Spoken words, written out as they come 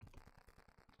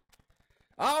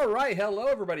All right, hello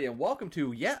everybody, and welcome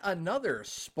to yet another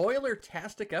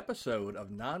spoiler-tastic episode of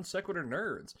Non Sequitur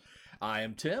Nerds. I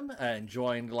am Tim, and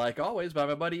joined, like always, by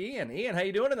my buddy Ian. Ian, how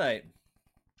you doing tonight?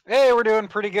 Hey, we're doing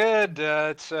pretty good.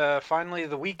 It's finally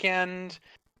the weekend.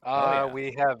 Yeah.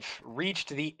 We have reached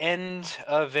the end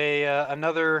of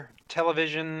another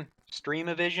television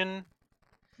stream-o-vision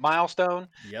milestone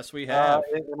Yes, we have.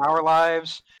 in our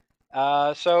lives.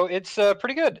 So it's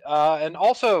pretty good. And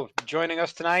also joining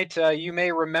us tonight, you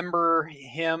may remember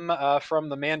him from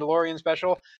the Mandalorian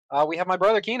special. We have my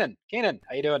brother Keenan. Keenan,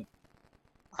 how you doing?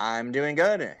 I'm doing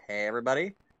good. Hey,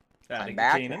 everybody. Howdy, I'm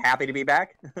back. Keenan. Happy to be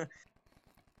back.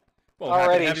 Well,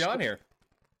 happy to Alrighty. have you on here.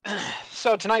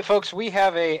 So tonight, folks, we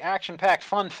have a action-packed,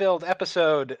 fun-filled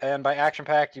episode, and by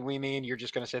action-packed, we mean you're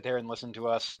just going to sit there and listen to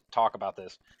us talk about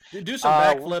this. Do some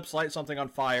backflips, light something on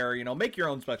fire, make your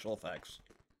own special effects.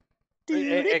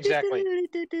 Exactly.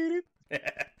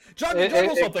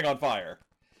 Juggle something on fire.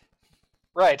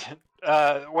 Right.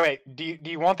 Wait, do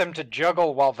you want them to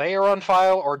juggle while they are on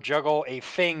fire, or juggle a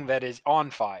thing that is on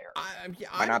fire?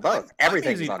 Why not both?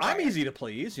 Everything's on fire. I'm easy to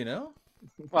please,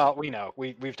 Well, we know.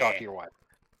 We've talked to your wife.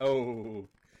 Oh.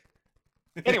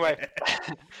 Anyway,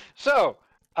 so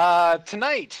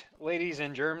tonight, ladies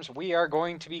and germs, we are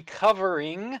going to be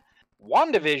covering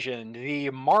WandaVision, the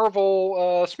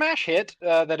Marvel smash hit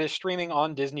that is streaming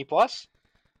on Disney Plus.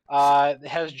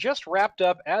 Has just wrapped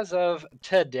up as of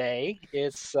today.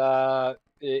 It's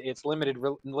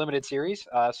limited series.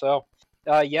 So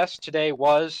yes, today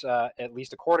was at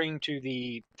least according to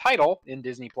the title in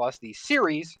Disney Plus, the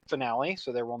series finale.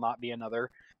 So there will not be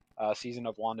another season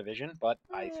of WandaVision. But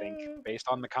I think based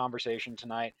on the conversation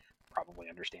tonight, probably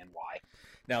understand why.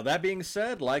 Now that being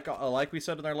said, like we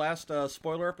said in our last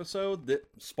spoiler episode,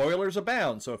 spoilers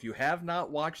abound. So if you have not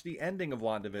watched the ending of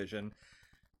WandaVision,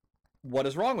 what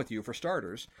is wrong with you, for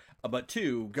starters? But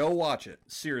two, go watch it.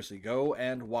 Seriously, go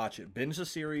and watch it. Binge the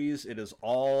series. It is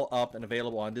all up and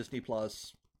available on Disney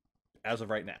Plus as of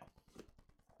right now.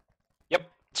 Yep.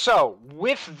 So,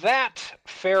 with that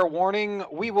fair warning,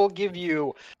 we will give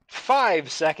you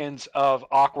 5 seconds of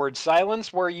awkward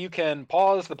silence where you can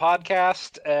pause the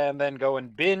podcast and then go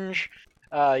and binge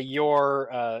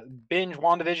binge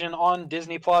WandaVision on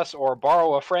Disney Plus, or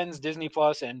borrow a friend's Disney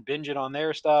Plus and binge it on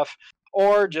their stuff,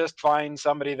 or just find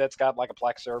somebody that's got like a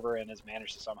Plex server and has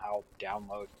managed to somehow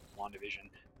download WandaVision.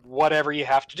 Whatever you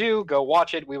have to do, go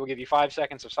watch it. We will give you 5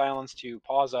 seconds of silence to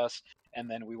pause us, and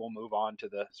then we will move on to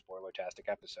the spoiler-tastic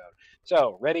episode.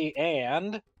 So, ready,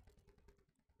 and...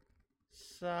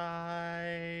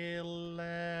 Silence.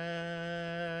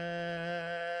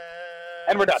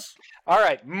 And we're done. All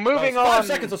right, moving on. 5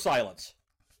 seconds of silence.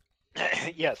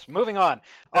 Yes, moving on.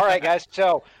 All right, guys.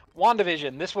 So,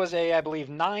 WandaVision. This was I believe,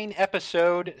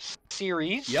 9-episode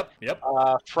series. Yep.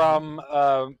 From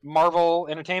Marvel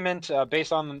Entertainment,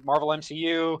 based on the Marvel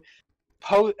MCU.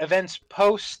 Events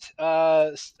post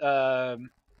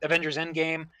Avengers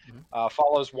Endgame.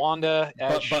 Follows Wanda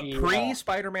as but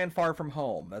pre-Spider-Man Far From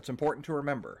Home. That's important to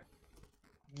remember.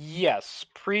 Yes,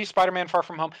 pre-Spider-Man Far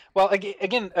From Home. Well,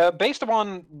 again, based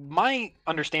upon my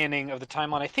understanding of the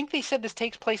timeline, I think they said this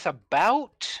takes place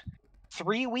about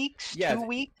 3 weeks, 2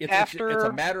 weeks after... It's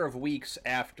a matter of weeks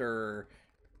after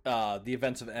the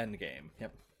events of Endgame.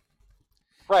 Yep.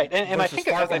 Right, and I think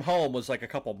Far From Home was like a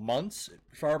couple months,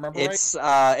 if I remember right.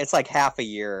 It's like half a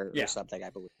year or something, I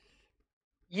believe.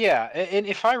 Yeah, and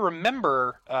if I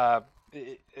remember, well,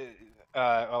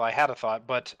 I had a thought,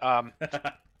 but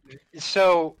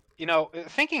so,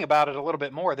 thinking about it a little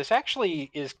bit more, this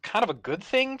actually is kind of a good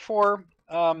thing for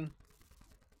the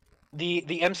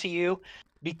MCU,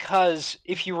 because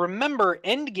if you remember,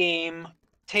 Endgame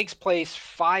takes place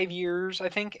 5 years, I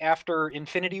think, after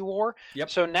Infinity War. Yep.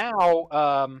 So now,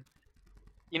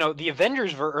 the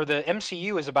Avengers or the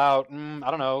MCU is about,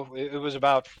 I don't know, it was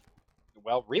about,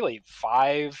 well, really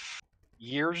 4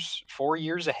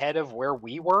 years ahead of where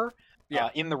we were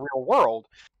in the real world.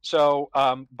 So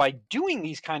by doing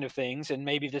these kind of things, and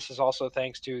maybe this is also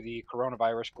thanks to the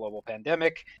coronavirus global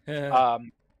pandemic, we're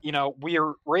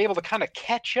able to kind of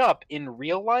catch up in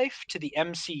real life to the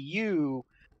MCU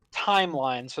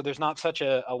timeline, so there's not such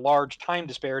a large time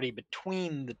disparity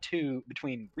between the two,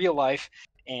 between real life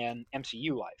and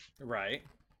MCU life. Right.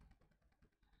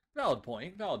 Valid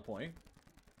point.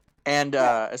 And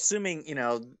assuming,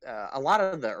 a lot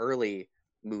of the early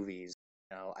movies,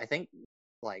 I think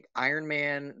like Iron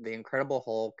Man, The Incredible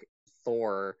Hulk,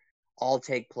 Thor all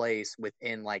take place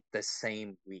within like the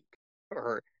same week,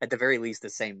 or at the very least the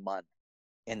same month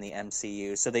in the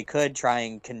MCU. So they could try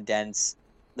and condense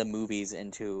the movies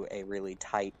into a really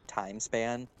tight time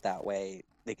span. That way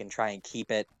they can try and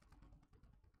keep it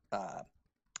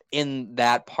in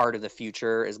that part of the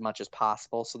future as much as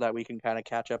possible so that we can kind of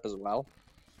catch up as well.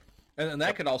 And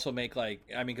that could also make, like,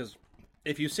 I mean, because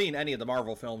if you've seen any of the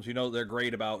Marvel films, you know they're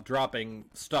great about dropping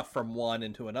stuff from one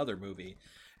into another movie.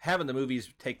 Having the movies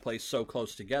take place so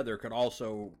close together could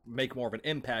also make more of an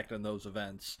impact on those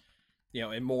events, you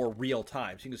know, in more real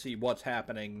time. So you can see what's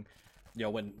happening, you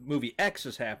know, when movie X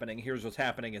is happening, here's what's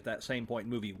happening at that same point in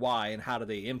movie Y, and how do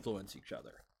they influence each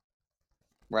other.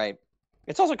 Right.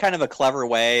 It's also kind of a clever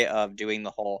way of doing the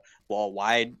whole, well,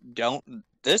 why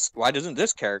doesn't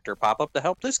this character pop up to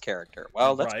help this character?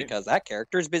 Well, that's because that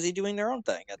character is busy doing their own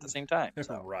thing at the same time.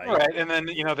 So. Right. And then,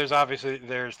 you know, there's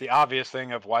the obvious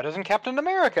thing of, why doesn't Captain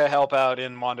America help out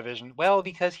in WandaVision? Well,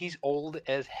 because he's old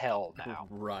as hell now.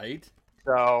 Right.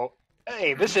 So,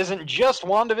 hey, this isn't just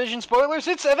WandaVision spoilers,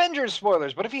 it's Avengers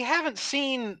spoilers. But if you haven't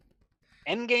seen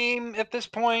Endgame at this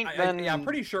point, then... I'm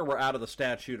pretty sure we're out of the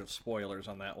statute of spoilers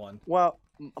on that one. Well,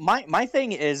 my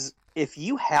thing is, if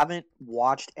you haven't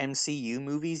watched MCU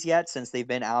movies yet, since they've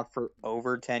been out for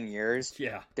over 10 years,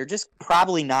 they're just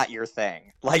probably not your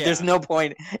thing. Like, there's no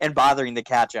point in bothering to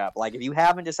catch up. Like, if you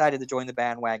haven't decided to join the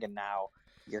bandwagon now,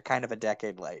 you're kind of a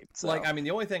decade late. So. Like, I mean,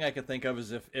 the only thing I could think of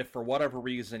is if for whatever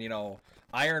reason, you know,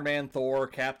 Iron Man, Thor,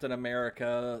 Captain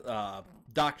America,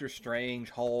 Doctor Strange,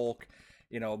 Hulk,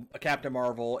 you know, Captain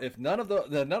Marvel, if none of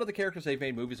the characters they've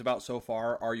made movies about so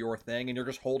far are your thing, and you're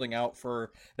just holding out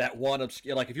for that one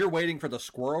obscure, like if you're waiting for the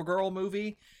Squirrel Girl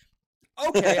movie,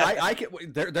 okay, I can.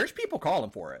 There's people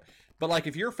calling for it, but like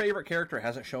if your favorite character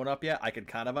hasn't shown up yet, I could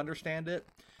kind of understand it.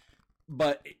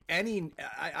 But any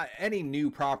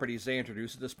new properties they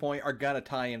introduce at this point are gonna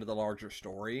tie into the larger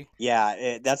story.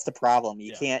 Yeah, that's the problem.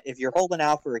 You can't, if you're holding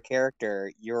out for a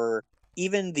character,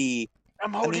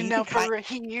 I'm holding out for a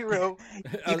hero.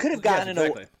 You could have gotten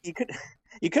you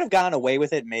could have gone away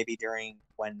with it maybe during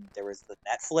when there was the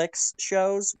Netflix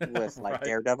shows with like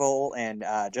Daredevil and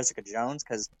Jessica Jones,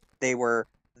 because they were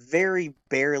very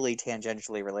barely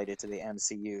tangentially related to the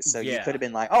MCU. So you could have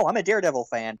been like, "Oh, I'm a Daredevil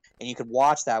fan," and you could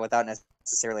watch that without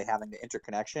necessarily having the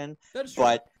interconnection. That's true.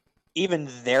 But even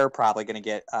they're probably going to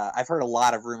get. I've heard a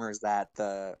lot of rumors that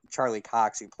the Charlie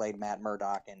Cox, who played Matt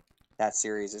Murdock in that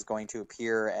series, is going to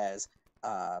appear as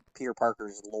Peter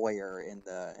Parker's lawyer in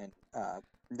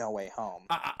No Way Home.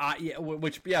 By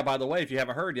the way, if you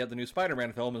haven't heard yet, the new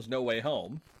Spider-Man film is No Way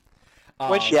Home.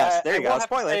 Yes, there you go.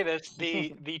 Spoiler.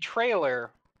 The trailer,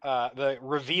 the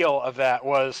reveal of that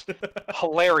was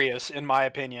hilarious in my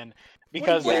opinion,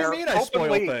 because what do you mean I spoil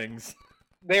things?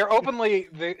 They are openly.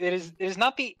 It is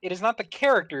not the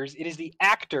characters. It is the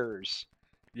actors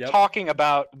talking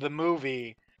about the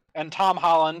movie, and Tom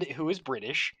Holland, who is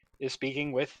British, is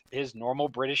speaking with his normal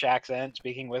British accent,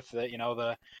 speaking with the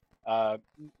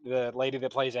lady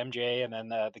that plays MJ, and then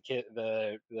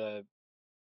the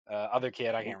other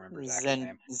kid, I can't remember his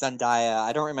name. Zendaya.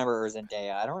 I don't remember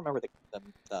Zendaya. I don't remember the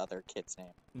other kid's name.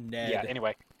 Ned. Yeah.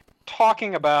 Anyway,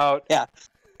 talking about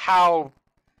how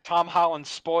Tom Holland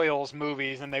spoils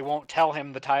movies, and they won't tell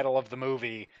him the title of the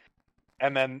movie.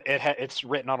 And then it's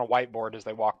written on a whiteboard as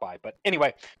they walk by. But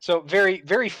anyway, so very,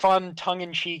 very fun,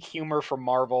 tongue-in-cheek humor from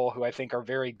Marvel, who I think are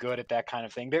very good at that kind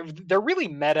of thing. They're really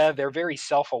meta. They're very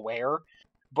self-aware.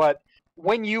 But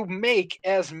when you make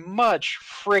as much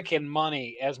freaking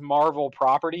money as Marvel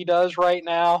property does right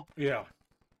now, you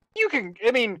can.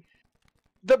 I mean,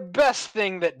 the best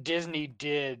thing that Disney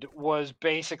did was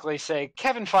basically say,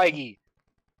 Kevin Feige,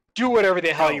 do whatever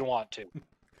the hell you want to.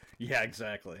 Yeah,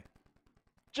 exactly.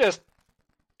 Just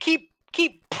keep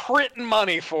printing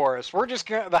money for us. We're just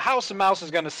the House of Mouse is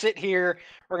gonna sit here.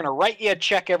 We're gonna write you a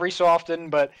check every so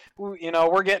often, but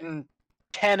we're getting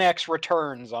 10x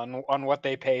returns on what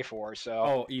they pay for.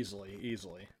 So easily.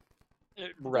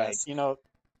 Right. Yes.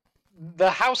 The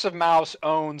House of Mouse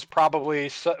owns probably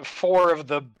 4 of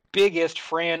the biggest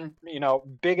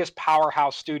biggest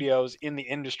powerhouse studios in the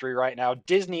industry right now.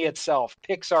 Disney itself,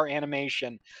 Pixar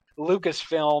Animation,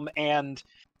 Lucasfilm, and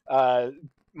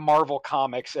Marvel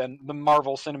Comics and the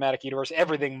Marvel Cinematic Universe,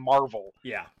 everything Marvel.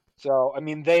 Yeah. So, I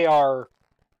mean, they have,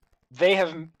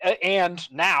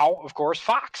 and now, of course,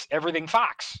 Fox, everything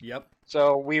Fox. Yep.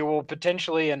 So we will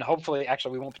potentially, and hopefully,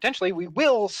 actually, we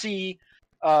will see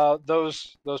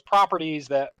those properties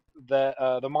that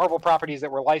the Marvel properties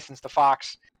that were licensed to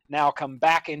Fox now come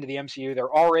back into the MCU. They're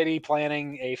already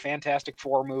planning a Fantastic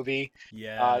Four movie.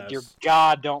 Yeah. Dear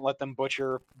God, don't let them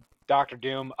butcher Doctor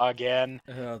Doom again.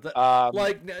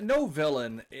 No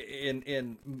villain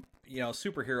in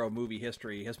superhero movie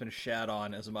history has been shat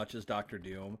on as much as Doctor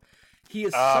Doom. He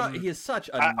is such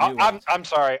a nuance. I'm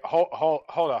sorry. Hold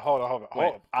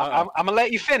on. I'm gonna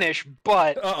let you finish,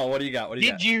 but what do you got?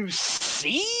 Did you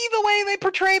see the way they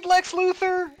portrayed Lex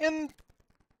Luthor in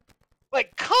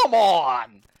Like, come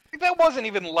on! That wasn't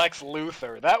even Lex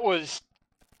Luthor. That was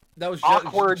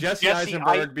awkward Jesse Jesse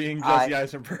Eisenberg being Jesse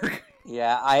Eisenberg.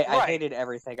 Yeah, I Right. hated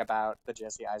everything about the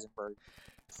Jesse Eisenberg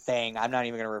thing. I'm not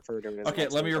even going to refer to it as Okay,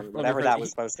 Lex let me Luthor, whatever that was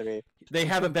supposed to be. They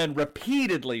haven't been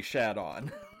repeatedly shat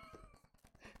on.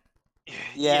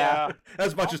 Yeah.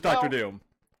 As much as Doctor Doom.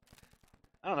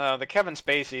 I don't know. The Kevin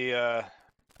Spacey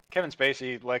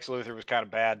Lex Luthor was kind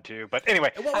of bad too. But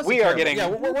anyway, we are getting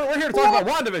we're here to talk about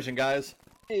WandaVision, guys.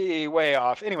 way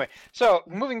off. Anyway, so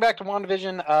moving back to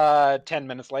WandaVision, 10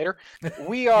 minutes later,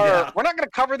 we're not going to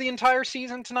cover the entire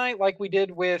season tonight like we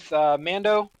did with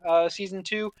Mando season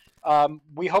 2.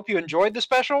 We hope you enjoyed the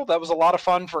special. That was a lot of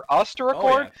fun for us to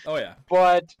record. Oh yeah.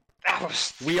 But that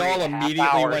was we all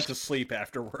immediately went to sleep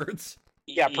afterwards.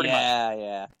 Yeah, pretty much.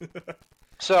 Yeah.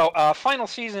 So, final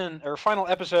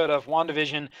episode of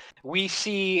WandaVision, we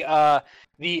see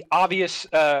the obvious,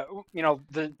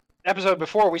 the episode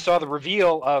before we saw the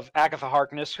reveal of Agatha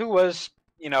Harkness, who was,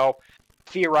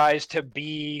 theorized to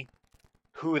be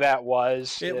who that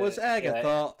was. It was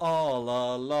Agatha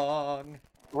all along.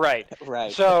 Right.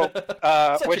 So,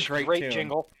 which great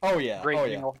jingle. Oh yeah.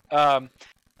 Great jingle.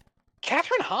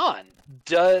 Catherine Hahn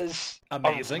does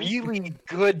amazing, a really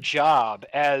good job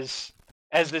as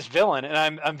this villain, and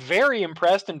I'm very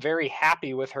impressed and very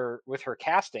happy with her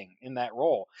casting in that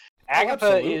role.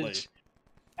 Agatha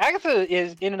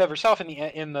is in and of herself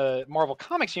in the Marvel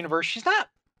Comics universe. She's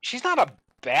not a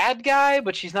bad guy,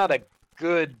 but she's not a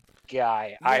good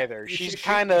guy either. She's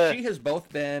kind of she has both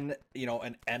been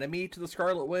an enemy to the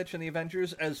Scarlet Witch and the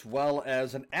Avengers as well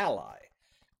as an ally.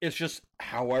 It's just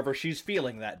however she's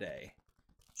feeling that day.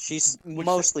 She's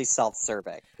mostly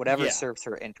self-serving. Whatever serves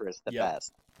her interest the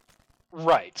best.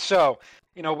 Right. So,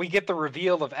 we get the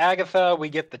reveal of Agatha. We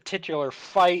get the titular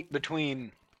fight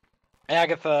between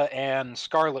Agatha and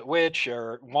Scarlet Witch,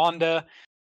 or Wanda.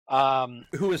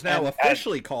 Who is now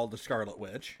officially called the Scarlet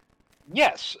Witch.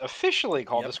 Yes, officially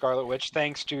called the Scarlet Witch,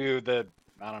 thanks to the,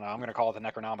 I don't know, I'm going to call it the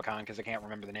Necronomicon because I can't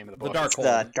remember the name of the book. The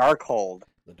Darkhold.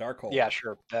 The Darkhold. Yeah,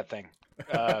 sure, that thing.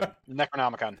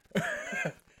 Necronomicon.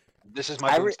 This is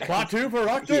my boomstick. Klaatu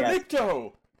Barakta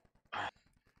Victo!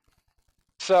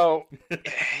 So,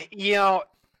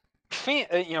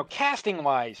 casting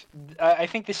wise, I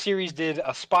think the series did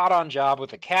a spot on job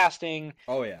with the casting.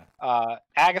 Oh yeah.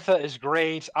 Agatha is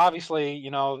great. Obviously,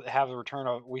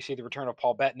 we see the return of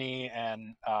Paul Bettany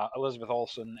and Elizabeth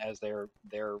Olsen as their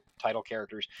title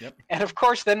characters. Yep. And of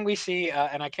course, then we see,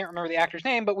 and I can't remember the actor's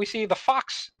name, but we see the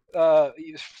Fox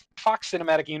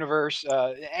Cinematic Universe,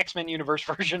 X-Men universe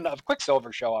version of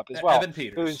Quicksilver show up as well. Evan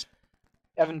Peters.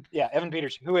 Evan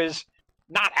Peters, who is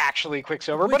not actually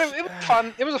Quicksilver, but it was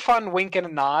fun. It was a fun wink and a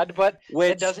nod, but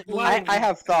it doesn't mean... I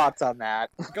have thoughts on that.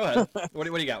 Go ahead. What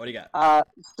do you got?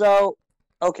 So,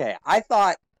 okay, I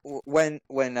thought when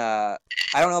I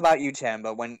don't know about you, Tim,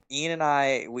 but when Ian and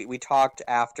I we talked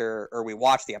after, or we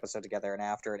watched the episode together, and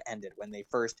after it ended, when they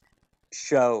first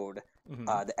showed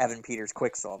the Evan Peters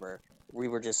Quicksilver, we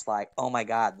were just like, oh my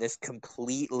god, this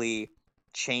completely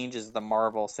changes the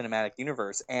Marvel Cinematic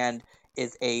Universe, and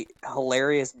is a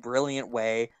hilarious, brilliant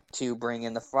way to bring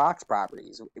in the Fox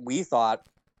properties. We thought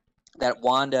that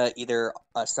Wanda either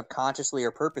subconsciously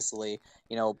or purposely,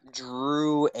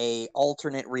 drew a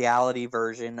alternate reality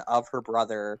version of her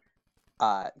brother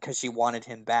because she wanted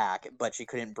him back, but she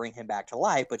couldn't bring him back to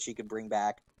life, but she could bring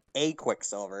back a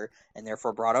Quicksilver, and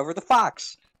therefore brought over the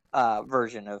Fox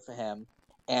version of him.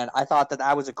 And I thought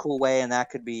that was a cool way, and that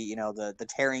could be, the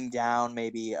tearing down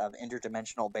maybe of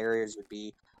interdimensional barriers would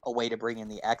be a way to bring in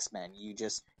the X-Men. You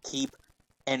just keep,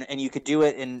 and you could do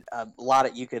it in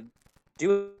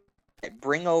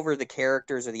bring over the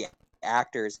characters or the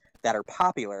actors that are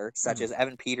popular, such as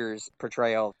Evan Peters'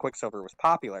 portrayal of Quicksilver was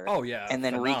popular. Oh yeah, and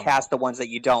then recast the ones that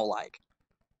you don't like.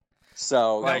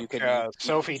 So like you could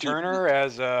Sophie Turner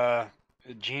as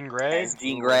Jean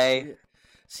Grey.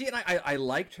 See, and I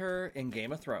liked her in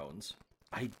Game of Thrones.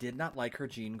 I did not like her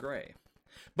Jean Grey.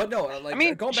 But no,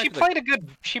 she played a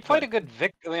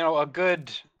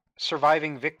good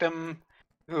surviving victim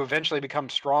who eventually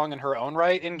becomes strong in her own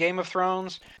right in Game of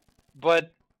Thrones.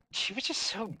 But she was just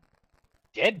so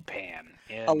deadpan.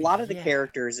 A lot of the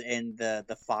characters in the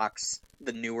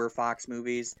newer Fox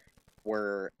movies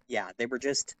were they were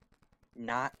just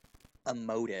not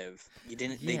emotive.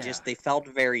 They felt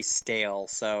very stale.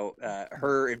 So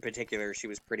her in particular, she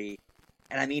was pretty.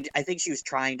 And I think she was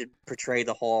trying to portray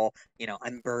the whole,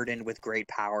 I'm burdened with great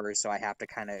powers, so I have to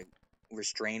kind of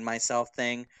restrain myself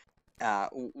thing,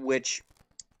 which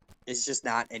is just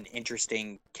not an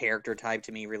interesting character type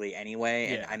to me, really. Anyway,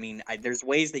 and Yeah. I mean, there's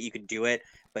ways that you could do it,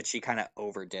 but she kind of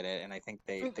overdid it, and I think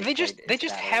They just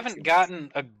haven't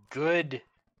gotten a good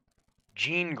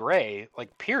Jean Grey,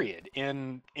 like, period,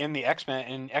 in the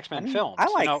X-Men films. I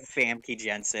like Famke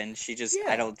Jensen. She just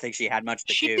I don't think she had much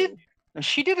to do.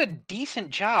 She did a decent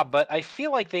job, but I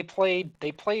feel like they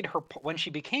played her when she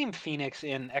became Phoenix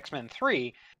in X-Men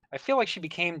 3. I feel like she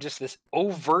became just this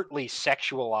overtly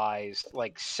sexualized,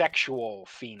 like, sexual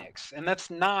Phoenix, and that's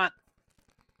not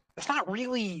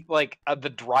really like the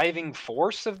driving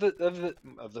force of the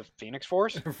Phoenix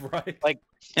Force. Right. Like,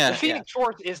 the Phoenix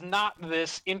Force is not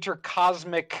this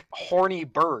intercosmic horny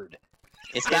bird.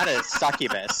 It's not a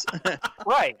succubus.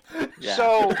 Right. Yeah.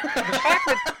 So the fact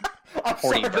that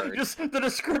horny bird. Just the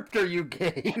descriptor you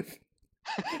gave.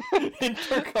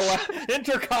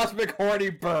 Intercosmic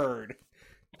horny bird.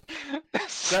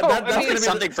 So, That's I mean, gonna be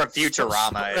something from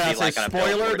Futurama. That's like a on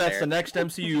spoiler. That's there. the next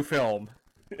MCU film.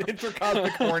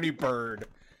 Intercosmic horny bird.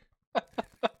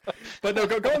 But no,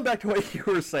 going back to what you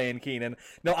were saying, Keenan.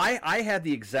 No, I had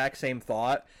the exact same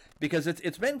thought because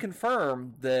it's been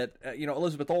confirmed that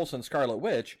Elizabeth Olsen, Scarlet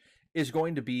Witch, is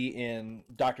going to be in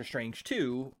Doctor Strange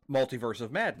 2: Multiverse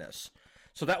of Madness.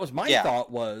 So that was my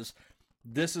thought, was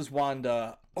this is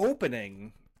Wanda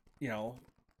opening,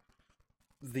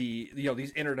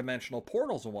 these interdimensional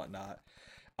portals and whatnot.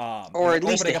 Or at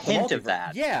least a hint of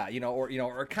that. Yeah,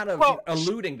 or kind of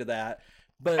alluding to that.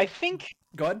 But I think.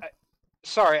 Go ahead.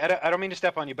 Sorry, I don't mean to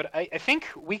step on you, but I think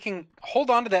we can hold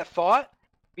on to that thought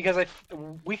because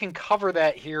we can cover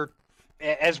that here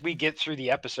as we get through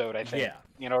the episode. I think. Yeah.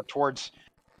 Towards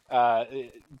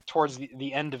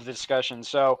the end of the discussion.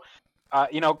 So,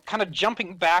 kind of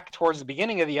jumping back towards the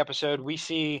beginning of the episode, we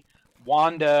see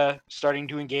Wanda starting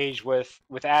to engage with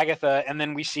Agatha, and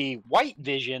then we see White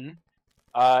Vision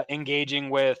engaging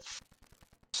with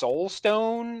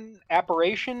Soulstone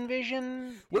Apparition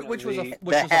Vision, which was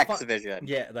the Hex Vision.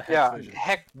 Yeah, the Hex Vision.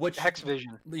 Hex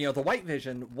Vision. The White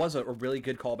Vision was a really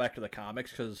good callback to the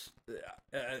comics because,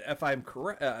 if I'm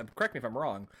correct me if I'm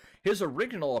wrong, his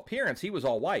original appearance, he was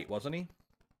all white, wasn't he?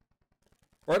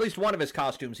 Or at least one of his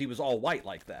costumes, he was all white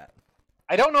like that.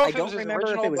 I don't know if it was his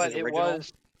original, but it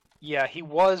was. Yeah, he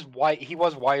was white. He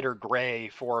was white or gray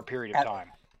for a period of time.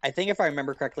 I think if I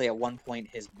remember correctly, at one point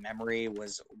his memory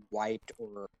was wiped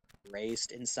or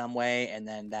erased in some way, and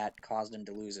then that caused him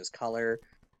to lose his color.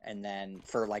 And then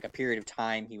for like a period of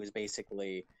time, he was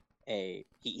basically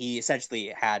he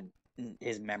essentially had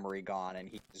his memory gone, and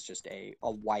he was just a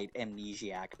white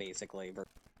amnesiac basically versus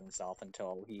himself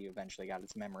until he eventually got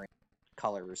his memory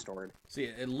color restored. See,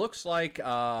 it looks like if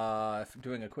I'm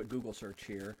doing a quick Google search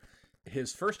here.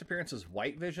 His first appearance as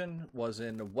White Vision was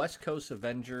in West Coast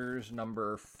Avengers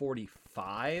number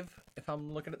 45, if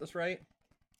I'm looking at this right.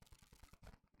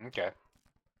 Okay.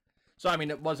 So, I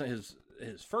mean, it wasn't his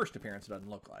first appearance, it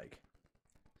doesn't look like.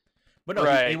 But no,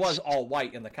 right. he was all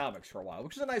white in the comics for a while,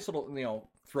 which is a nice little,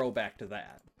 throwback to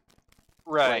that.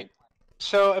 Right.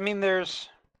 So, I mean, it was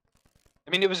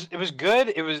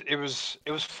good. It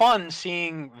was fun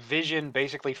seeing Vision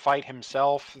basically fight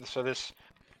himself. So this...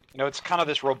 it's kind of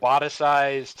this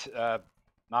roboticized,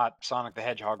 not Sonic the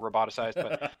Hedgehog roboticized,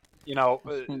 but,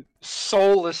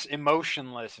 soulless,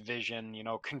 emotionless Vision,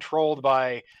 controlled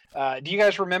by... do you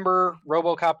guys remember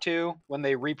RoboCop 2 when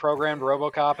they reprogrammed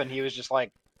RoboCop and he was just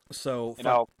like... So,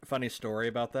 funny story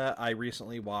about that. I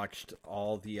recently watched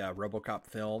all the RoboCop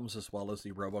films as well as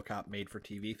the RoboCop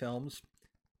made-for-TV films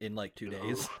in like 2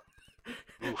 days.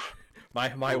 Oof.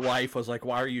 My wife was like,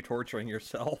 "Why are you torturing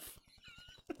yourself?"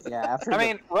 Yeah,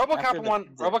 RoboCop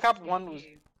 1 was...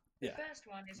 Yeah.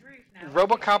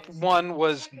 RoboCop 1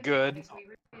 was good.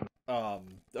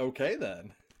 Okay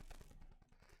then.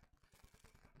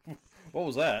 What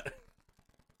was that?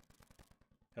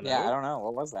 Hello? Yeah, I don't know.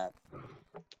 What was that?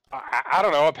 I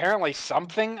don't know. Apparently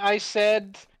something I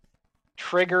said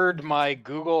triggered my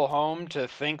Google Home to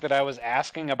think that I was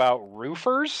asking about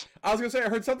roofers. I was going to say, I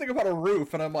heard something about a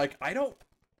roof, and I'm like, none of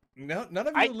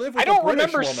you live with I don't a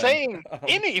British remember woman. saying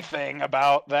anything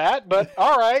about that, but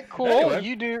all right, cool.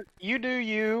 Anyway. You do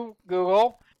you,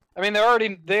 Google. I mean,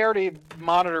 they already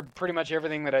monitor pretty much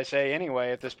everything that I say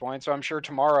anyway at this point, so I'm sure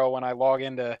tomorrow when I log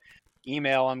into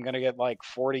email, I'm going to get like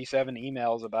 47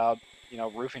 emails about,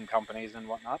 roofing companies and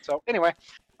whatnot. So anyway,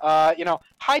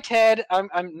 hi Ted.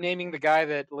 I'm naming the guy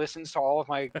that listens to all of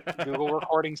my Google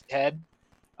recordings Ted.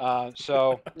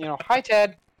 So, hi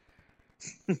Ted.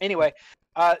 Anyway,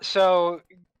 so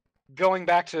going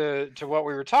back to what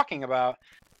we were talking about,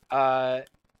 one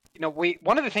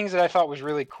of the things that I thought was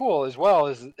really cool as well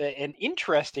is, and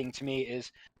interesting to me,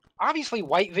 is obviously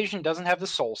White Vision doesn't have the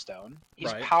Soul Stone.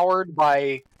 He's Right. powered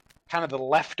by kind of the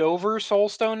leftover Soul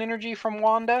Stone energy from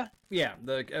Wanda. Yeah,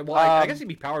 I guess he'd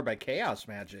be powered by chaos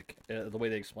magic, the way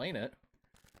they explain it.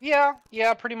 Yeah,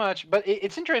 pretty much. But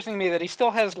it's interesting to me that he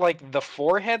still has like the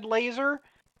forehead laser,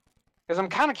 because I'm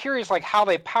kind of curious like how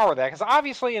they power that. Because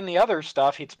obviously in the other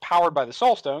stuff, it's powered by the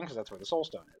Soul Stone, because that's where the Soul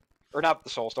Stone is, or not the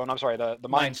Soul Stone. I'm sorry, the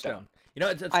Mind Stone. You know,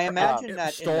 it's I imagine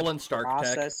that stolen in the Stark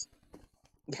process.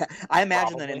 Yeah, I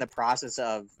imagine that in Probably. the process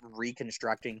of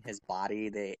reconstructing his body,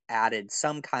 they added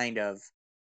some kind of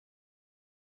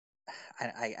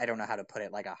I don't know how to put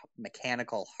it, like a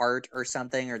mechanical heart or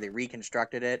something, or they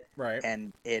reconstructed it. Right.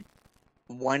 And it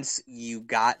once you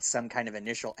got some kind of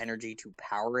initial energy to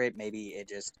power it, maybe it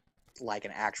just like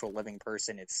an actual living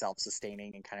person, it's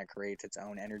self-sustaining and kind of creates its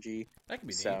own energy. That could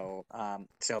be neat.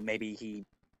 So maybe he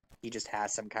just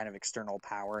has some kind of external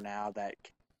power now that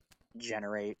can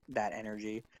generate that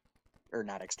energy. Or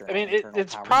not external. I mean,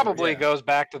 it's power probably yeah. goes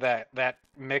back to that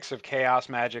mix of chaos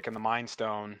magic and the Mind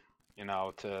Stone, you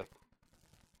know, to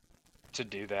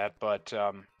do that. But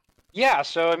yeah,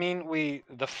 so I mean,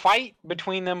 the fight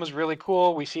between them was really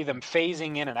cool. We see them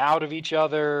phasing in and out of each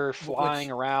other, flying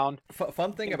around.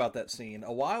 Fun thing about that scene,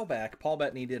 a while back, Paul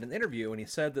Bettany did an interview, and he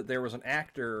said that there was an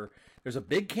actor, there's a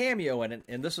big cameo in it,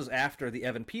 and this is after the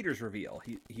Evan Peters reveal.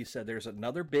 He said there's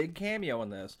another big cameo in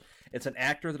this. It's an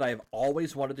actor that I have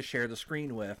always wanted to share the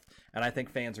screen with, and I think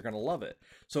fans are going to love it.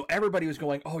 So everybody was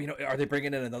going, oh, you know, are they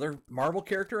bringing in another Marvel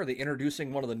character? Are they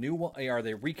introducing one of the new ones? Are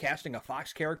they recasting a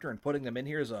Fox character and putting them in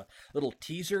here as a little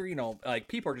teaser? You know, like,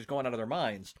 people are just going out of their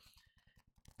minds.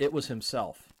 It was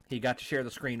himself. He got to share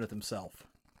the screen with himself.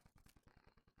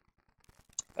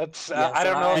 That's Yes, I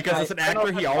don't know Because it's an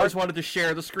actor he always wanted. wanted to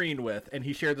share the screen with, and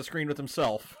he shared the screen with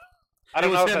himself. I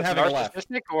don't It know was if him that's having a laugh.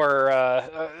 narcissistic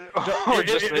or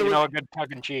just it you was- know, a good tongue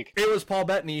in cheek. It was Paul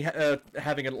Bettany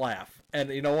having a laugh, and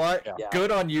you know what? Yeah. Good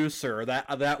on you, sir.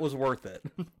 That was worth it.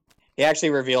 He actually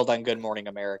revealed on Good Morning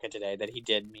America today that he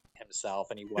did meet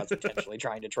himself and he was intentionally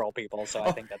trying to troll people, so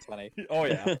I think that's funny. Oh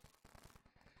yeah.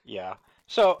 Yeah.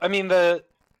 So I mean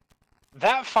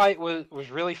that fight was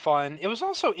really fun. It was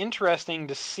also interesting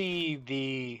to see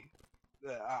the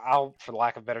for the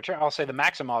lack of a better term, I'll say the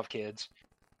Maximov kids.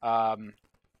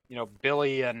 You know,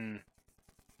 Billy and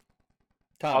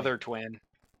Tommy. other twin,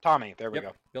 Tommy. There we Yep,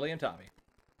 go. Billy and Tommy.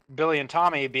 Billy and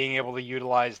Tommy being able to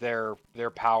utilize their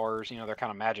powers. You know, they're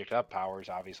kind of magicked up powers,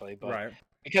 obviously, but Right.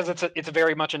 because it's a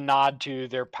very much a nod to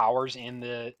their powers in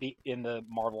the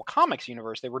Marvel Comics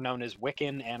universe. They were known as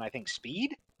Wiccan and I think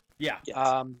Speed. Yeah.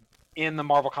 Yes. In the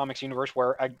Marvel Comics universe,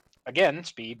 where again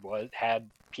Speed had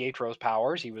Pietro's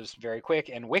powers, he was very quick,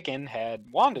 and Wiccan had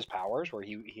Wanda's powers, where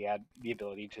he had the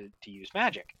ability to use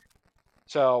magic.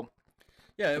 So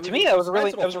Yeah. to me, that was a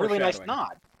really nice foreshadowing.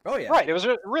 nod. Oh yeah. Right, it was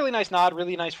a really nice nod,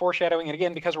 really nice foreshadowing, and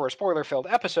again, because we're a spoiler-filled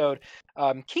episode,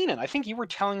 Keenan, I think you were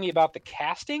telling me about the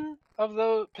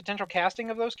potential casting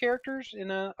of those characters in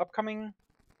an upcoming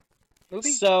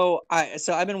movie. So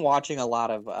I've been watching a lot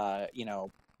of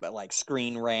like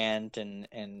Screen Rant and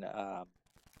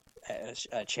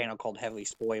a channel called Heavily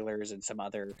Spoilers and some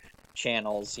other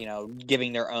channels,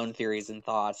 giving their own theories and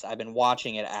thoughts. I've been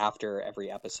watching it after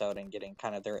every episode and getting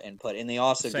kind of their input, and they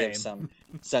also give some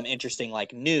interesting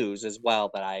like news as well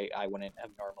that I wouldn't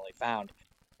have normally found.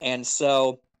 And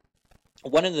so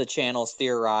one of the channels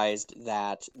theorized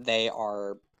that they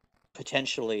are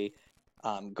potentially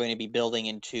going to be building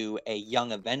into a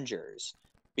Young Avengers,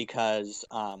 because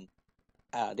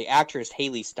the actress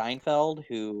Haley Steinfeld,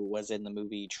 who was in the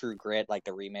movie True Grit, like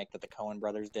the remake that the Coen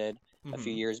brothers did a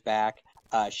few years back,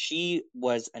 she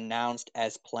was announced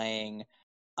as playing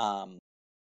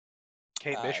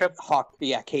Kate Bishop.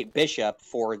 Kate Bishop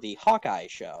for the Hawkeye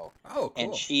show. Oh, cool.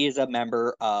 And she is a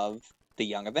member of the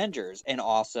Young Avengers, and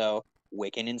also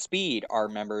Wiccan and Speed are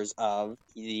members of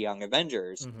the Young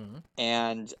Avengers.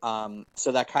 And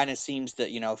so that kind of seems that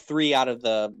 3 out of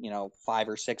the 5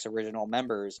 or 6 original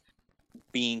members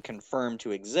being confirmed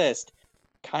to exist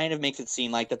kind of makes it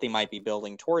seem like that they might be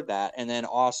building toward that. And then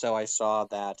also I saw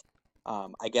that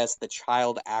I guess the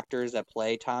child actors that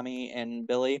play Tommy and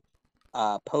Billy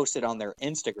posted on their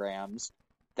Instagrams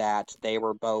that they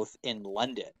were both in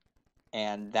London,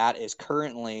 and that is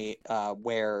currently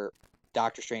where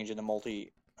Doctor Strange in the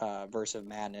Multiverse of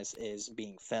Madness is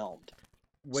being filmed.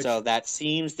 So that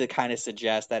seems to kind of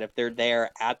suggest that if they're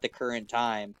there at the current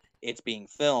time it's being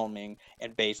filming,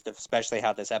 and based especially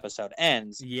how this episode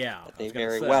ends, that they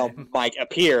very well might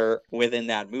appear within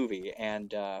that movie,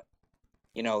 and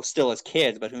still as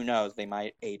kids, but who knows, they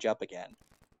might age up again.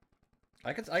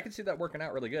 I can see that working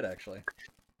out really good, actually.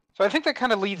 So I think that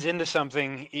kind of leads into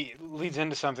something here.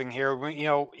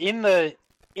 In the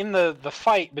in the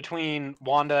fight between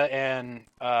Wanda and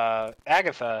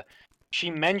Agatha,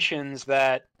 Agatha mentions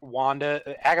that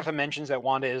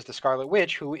Wanda is the Scarlet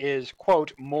Witch, who is,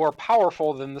 quote, more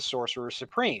powerful than the Sorcerer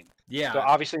Supreme. Yeah. So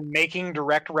obviously making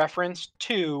direct reference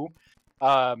to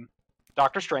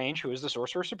Doctor Strange, who is the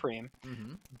Sorcerer Supreme.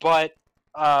 Mm-hmm. But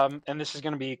and this is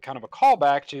going to be kind of a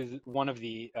callback to one of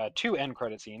the two end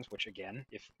credit scenes, which again,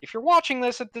 if you're watching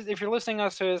this, if you're listening to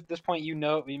us at this point,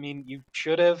 you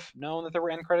should have known that there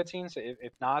were end credit scenes.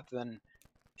 If not, then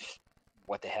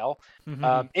what the hell?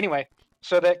 Anyway,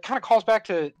 so that kind of calls back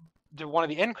to one of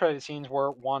the end credit scenes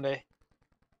where Wanda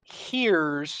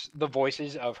hears the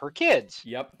voices of her kids.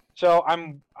 Yep. So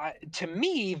to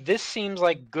me, this seems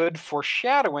like good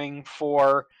foreshadowing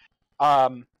for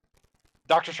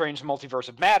Doctor Strange's Multiverse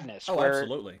of Madness. Oh, where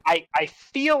absolutely. I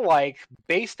feel like,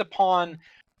 based upon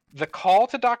the call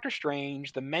to Doctor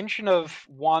Strange, the mention of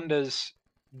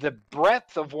the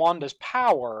breadth of Wanda's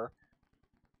power,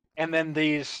 and then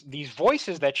these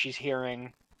voices that she's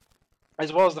hearing,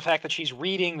 as well as the fact that she's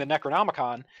reading the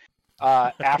Necronomicon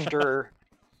after...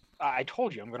 I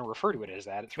told you I'm going to refer to it as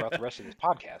that throughout the rest of this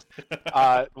podcast.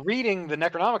 Reading the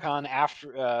Necronomicon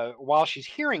after while she's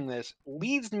hearing this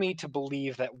leads me to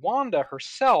believe that Wanda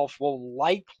herself will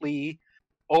likely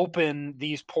open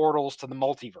these portals to the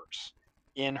multiverse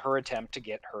in her attempt to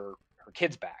get her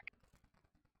kids back.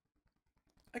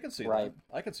 I can see Right.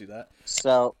 that. I can see that.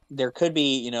 So there could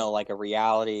be, like a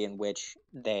reality in which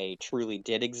they truly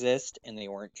did exist and they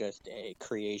weren't just a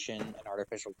creation, an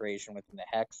artificial creation within the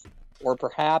Hex, or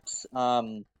perhaps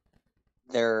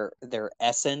their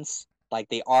essence, like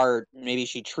they are. Maybe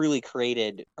she truly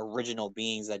created original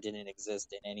beings that didn't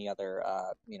exist in any other,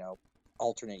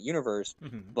 alternate universe.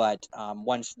 Mm-hmm. But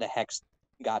once the Hex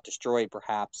got destroyed,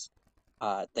 perhaps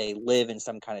they live in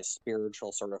some kind of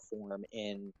spiritual sort of form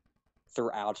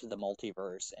throughout the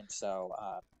multiverse. And so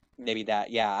maybe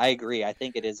that, yeah, I agree. I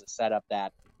think it is a setup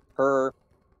that her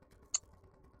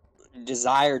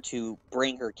desire to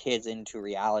bring her kids into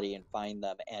reality and find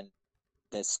them, and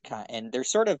they're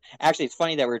sort of, actually, it's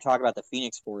funny that we were talking about the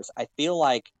Phoenix Force. I feel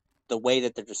like the way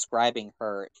that they're describing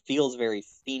her feels very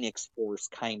Phoenix Force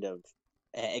kind of.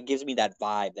 It gives me that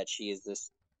vibe that she is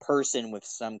this person with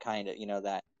some kind of,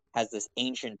 that has this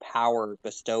ancient power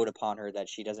bestowed upon her that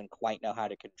she doesn't quite know how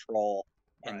to control,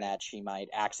 and Right. that she might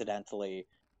accidentally,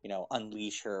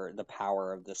 unleash the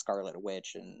power of the Scarlet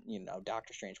Witch, and,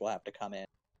 Doctor Strange will have to come in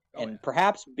and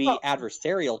perhaps be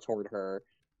adversarial toward her.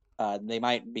 They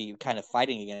might be kind of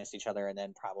fighting against each other, and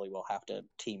then probably will have to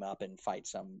team up and fight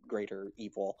some greater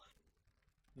evil.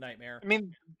 Nightmare. I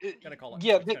mean, Gonna call it.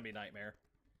 yeah, It's gonna be Nightmare.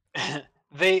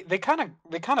 they kind of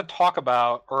talk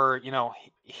about, or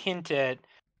hint at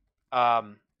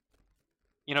some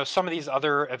of these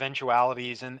other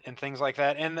eventualities and things like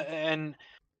that, and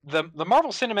the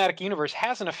Marvel Cinematic Universe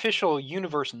has an official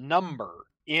universe number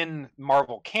in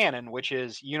Marvel canon, which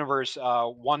is universe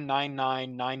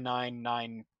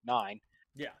 1999999.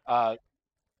 Yeah.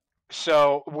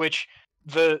 So which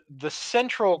the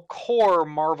central core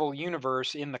Marvel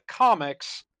universe in the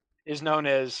comics is known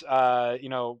as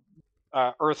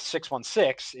Earth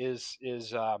 616 is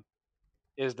the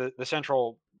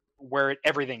central where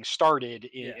everything started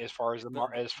as far as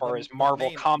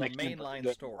Marvel comics, the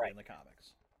mainline story right. in the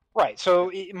comics. Right. So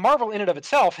Marvel in and of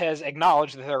itself has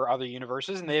acknowledged that there are other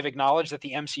universes, and they've acknowledged that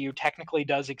the MCU technically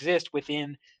does exist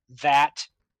within that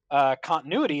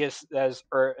continuity as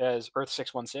Earth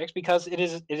 616, because it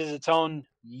is its own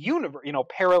universe,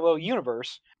 parallel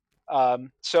universe.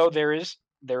 So there is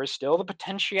still the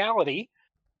potentiality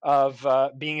of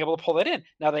being able to pull that in.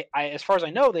 Now, as far as I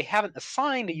know, they haven't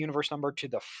assigned a universe number to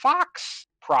the Fox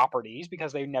properties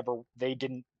because there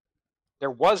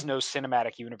was no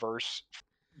cinematic universe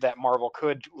that Marvel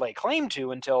could lay claim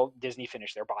to until Disney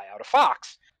finished their buyout of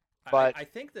Fox. But I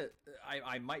think that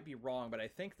I might be wrong, but I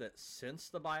think that since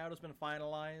the buyout has been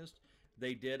finalized,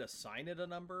 they did assign it a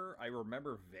number. I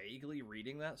remember vaguely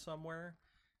reading that somewhere,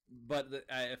 but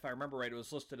if I remember right, it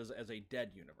was listed as a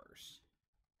dead universe.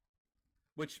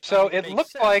 Which so it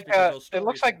looks like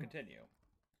continue.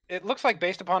 It looks like,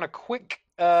 based upon a quick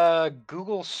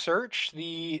Google search,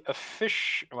 the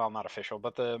not official,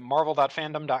 but the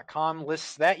Marvel.fandom.com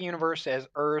lists that universe as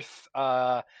Earth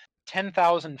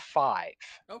 10,005.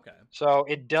 Okay. So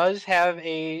it does have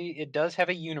a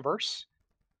universe,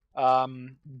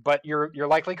 but you're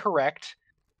likely correct.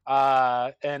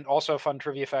 And also, a fun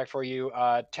trivia fact for you: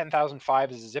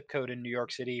 10,005 is a zip code in New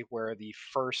York City where the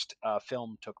first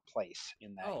film took place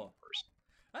in that universe.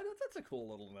 That's a cool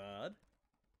little nod.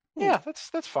 Yeah,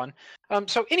 that's fun.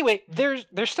 So anyway, there's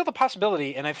still the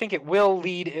possibility, and I think it will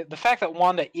lead. The fact that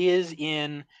Wanda is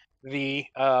in the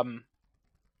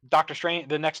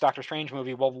the next Doctor Strange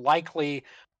movie will likely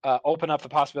open up the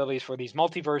possibilities for these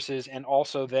multiverses, and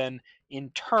also then in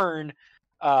turn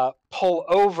pull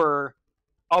over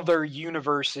other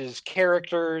universes,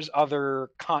 characters, other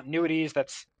continuities.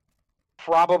 That's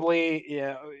probably,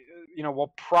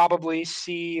 we'll probably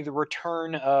see the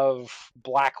return of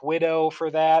Black Widow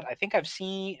for that. I think I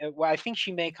think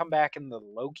she may come back in the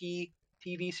Loki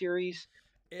TV series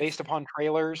It's based upon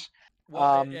trailers.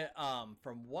 well,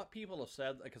 from what people have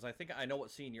said, because I think I know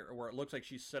what scene where it looks like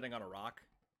she's sitting on a rock.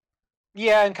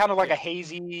 Yeah, and kind of like Yeah. a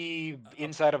hazy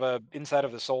inside of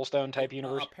the Soul Stone type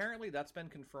universe. Apparently, that's been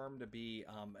confirmed to be,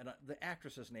 and the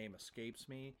actress's name escapes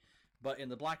me, but in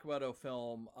the Black Widow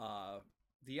film,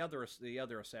 the other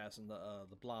assassin,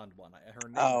 the blonde one, her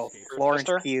name escapes me. Florence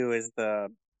Sister? Pugh is the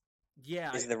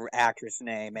actress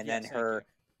name, and Yes, then thank her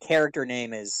you. character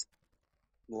name is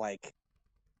like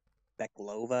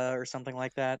Beklova or something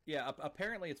like that. Yeah,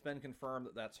 apparently it's been confirmed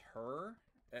that that's her.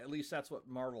 At least that's what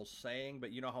Marvel's saying,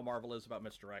 but you know how Marvel is about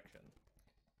misdirection.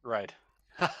 Right.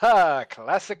 Haha,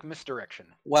 classic misdirection.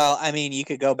 Well, I mean, you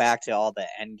could go back to all the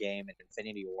Endgame and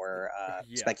Infinity War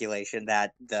Yes. speculation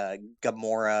that the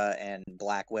Gamora and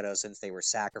Black Widow, since they were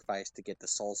sacrificed to get the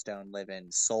Soul Stone, live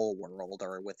in Soul World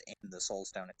or within the Soul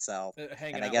Stone itself.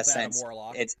 Hanging And I out guess with Adam since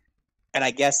Warlock.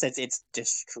 since it's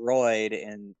destroyed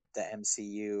in the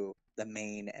MCU, the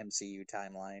main MCU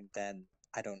timeline, then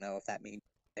I don't know if that means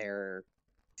they're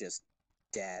just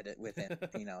dead within,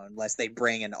 unless they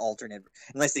bring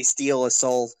unless they steal a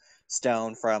Soul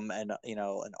Stone from an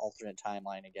alternate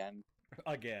timeline again.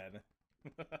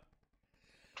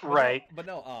 Right. But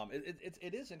no,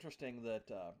 it is interesting that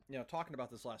talking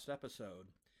about this last episode,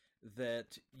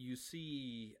 that you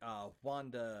see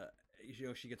Wanda,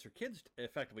 she gets her kids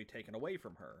effectively taken away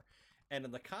from her, and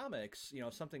in the comics,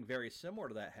 something very similar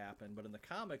to that happened. But in the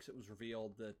comics, it was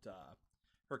revealed that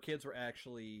her kids were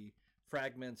actually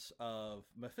fragments of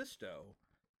Mephisto,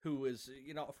 who is,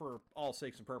 for all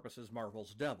sakes and purposes,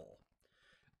 Marvel's devil.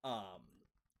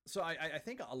 So I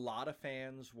think a lot of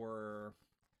fans were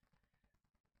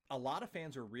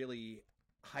really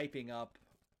hyping up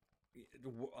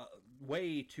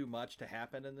way too much to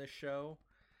happen in this show.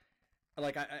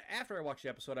 Like, after I watched the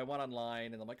episode, I went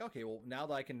online and I'm like, okay, well, now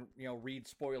that I can read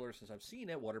spoilers since I've seen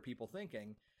it, what are people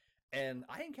thinking? And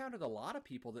I encountered a lot of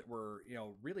people that were,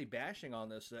 really bashing on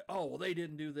this, that, oh, well, they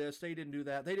didn't do this, they didn't do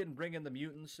that, they didn't bring in the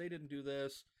mutants, they didn't do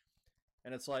this.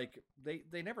 And it's like,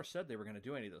 they never said they were going to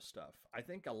do any of this stuff. I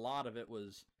think a lot of it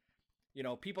was,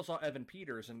 people saw Evan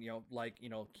Peters and,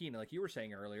 Keenan, like you were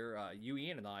saying earlier, you,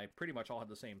 Ian, and I pretty much all had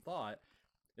the same thought,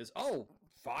 is, oh,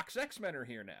 Fox X-Men are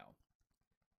here now.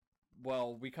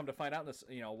 Well, we come to find out this,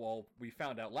 we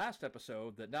found out last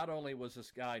episode that not only was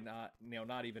this guy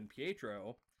not even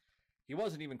Pietro, he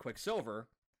wasn't even Quicksilver.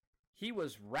 He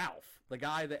was Ralph, the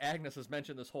guy that Agnes has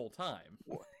mentioned this whole time.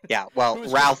 Yeah, well,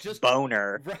 Ralph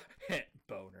Boner.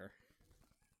 Boner.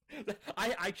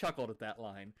 I chuckled at that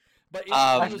line, but it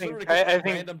was literally I a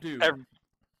random dude.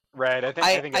 Right, I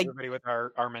think everybody with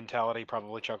our mentality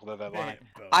probably chuckled at that line.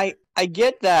 I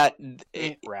get that.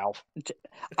 Ralph.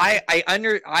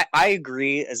 I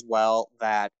agree as well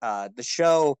that the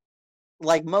show,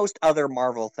 like most other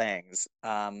Marvel things,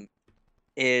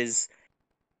 is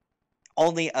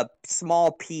only a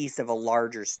small piece of a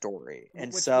larger story,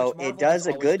 and so it does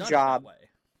a good job.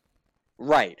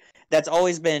 Right, that's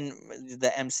always been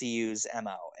the MCU's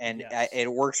MO, and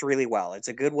it works really well. It's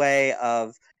a good way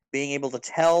of being able to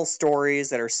tell stories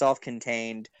that are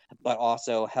self-contained, but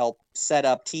also help set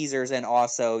up teasers and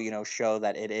also, show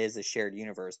that it is a shared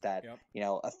universe that,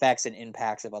 effects and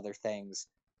impacts of other things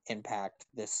impact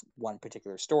this one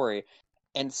particular story.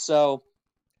 And so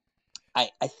I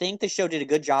think the show did a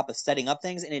good job of setting up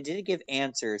things, and it did give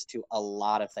answers to a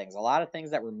lot of things. A lot of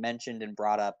things that were mentioned and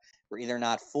brought up were either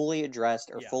not fully addressed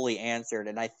or fully answered.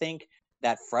 And I think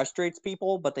that frustrates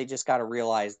people, but they just got to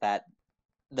realize that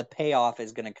the payoff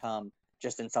is going to come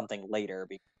just in something later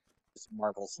because it's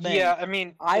Marvel's thing. Yeah, I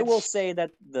mean, I will say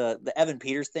that the Evan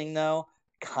Peters thing, though,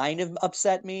 kind of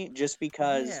upset me just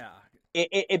because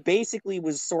it basically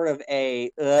was sort of a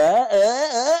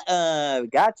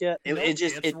gotcha.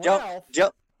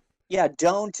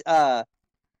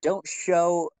 Don't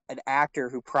show an actor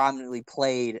who prominently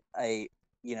played a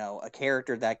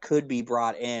character that could be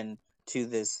brought in to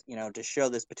this, to show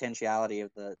this potentiality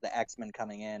of the X-Men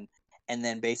coming in, and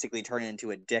then basically turn it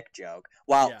into a dick joke.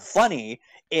 While funny,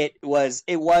 it was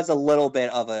a little bit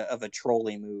of a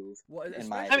trolly move, in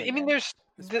my opinion. I mean,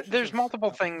 there's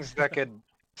multiple things that could.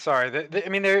 Sorry, I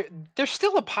mean, there's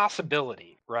still a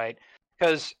possibility, right?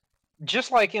 Because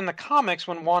just like in the comics,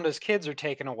 when Wanda's kids are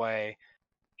taken away,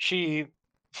 she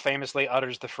famously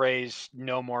utters the phrase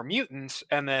 "No more mutants,"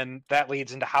 and then that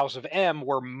leads into House of M,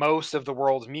 where most of the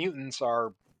world's mutants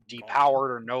are depowered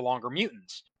or no longer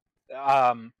mutants.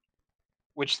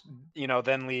 Which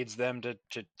then leads them to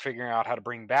figuring out how to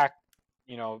bring back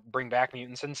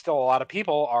mutants, and still a lot of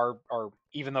people are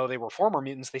even though they were former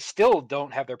mutants, they still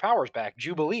don't have their powers back.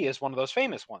 Jubilee is one of those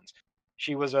famous ones.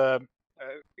 She was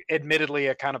admittedly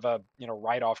a kind of a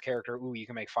write-off character. Ooh, you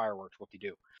can make fireworks, what do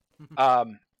you do?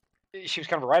 She was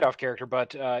kind of a write-off character,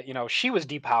 but she was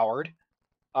depowered,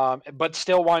 but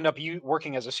still wind up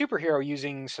working as a superhero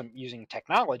using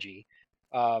technology.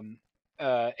 And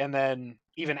then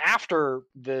even after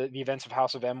the events of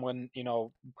House of M, when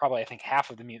probably I think half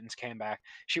of the mutants came back,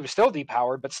 she was still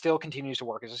depowered, but still continues to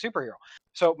work as a superhero.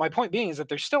 So my point being is that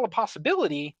there's still a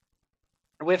possibility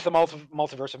with the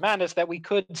multiverse of madness that we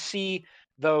could see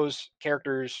those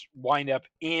characters wind up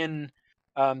in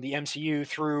the MCU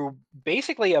through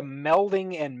basically a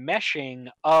melding and meshing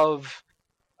of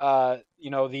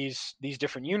these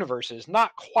different universes.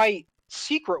 Not quite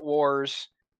Secret Wars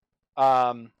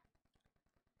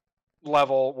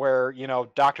level where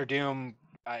Doctor Doom,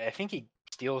 I think he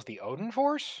steals the Odin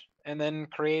Force and then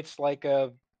creates like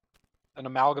an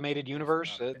amalgamated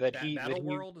universe Battle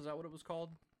World, is that what it was called?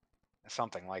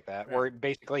 Something like that, Yeah. where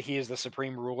basically he is the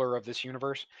supreme ruler of this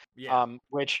universe. Yeah.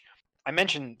 Which I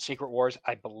mentioned Secret Wars.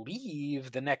 I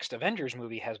believe the next Avengers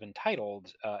movie has been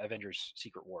titled Avengers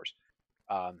Secret Wars.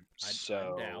 I'm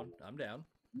down.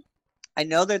 I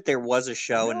know that there was a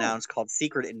show announced called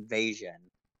Secret Invasion.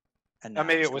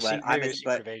 Maybe it was Secret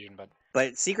Invasion,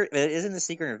 but isn't the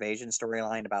Secret Invasion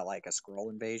storyline about like a Skrull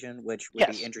invasion, which would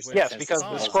be interesting. Yes, because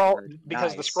the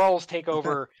Skrulls take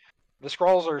over. The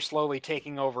Skrulls are slowly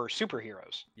taking over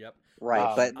superheroes. Yep.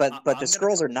 Right, but the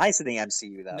Skrulls are nice in the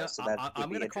MCU though, so that I'm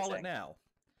going to call it now.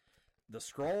 The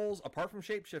Skrulls, apart from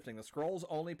shapeshifting, the Skrulls'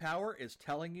 only power is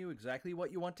telling you exactly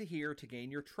what you want to hear to gain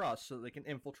your trust so that they can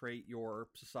infiltrate your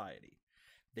society.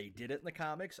 They did it in the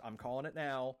comics. I'm calling it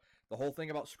now. The whole thing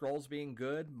about Skrulls being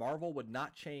good, Marvel would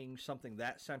not change something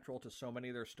that central to so many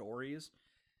of their stories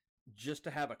just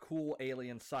to have a cool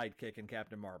alien sidekick in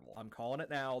Captain Marvel. I'm calling it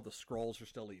now. The Skrulls are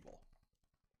still evil.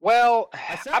 Well,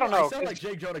 I don't know. I sound like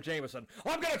J. Jonah Jameson.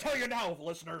 I'm going to tell you now,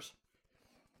 listeners.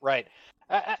 Right.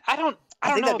 I don't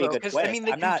think know, that'd be a though, good because twist. I mean,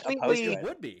 they I'm not opposed to it.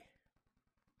 Would be.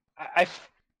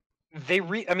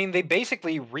 They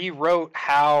basically rewrote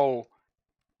how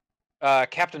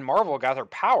Captain Marvel got her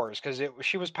powers, because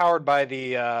she was powered by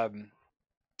the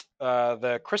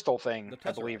crystal thing,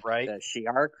 I believe, right? The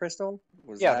Shi'ar crystal?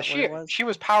 She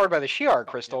was powered by the Shi'ar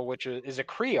crystal, which is a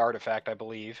Kree artifact, I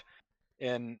believe,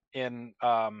 in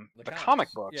the comic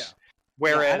books. Yeah.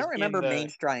 Whereas I don't remember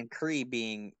mainstream Kree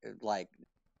being like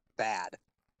bad.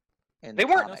 They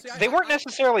weren't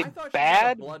necessarily bad. She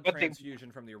had a blood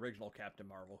transfusion from the original Captain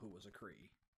Marvel, who was a Kree.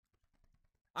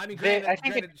 I mean,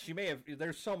 granted, she may have.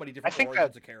 There's so many different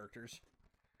origins of characters.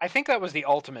 I think that was the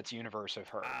Ultimates universe of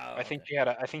her. Oh, I think she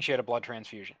had a blood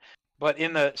transfusion. But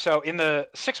in the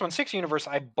 616 universe,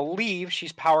 I believe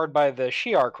she's powered by the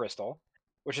Shi'ar crystal,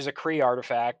 which is a Kree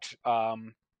artifact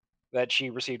that she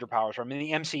received her powers from. In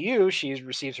the MCU, she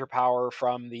receives her power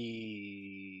from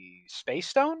the Space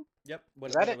Stone. Yep.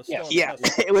 Is that it?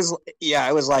 It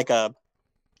was like a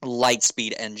light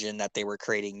speed engine that they were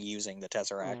creating using the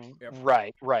Tesseract.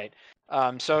 Right.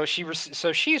 So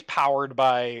she's powered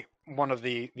by one of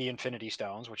the Infinity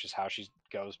Stones, which is how she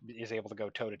is able to go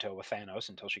toe to toe with Thanos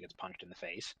until she gets punched in the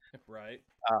face. Right.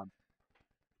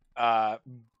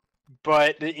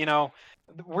 But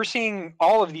we're seeing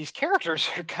all of these characters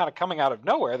are kind of coming out of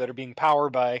nowhere that are being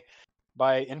powered by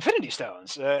Infinity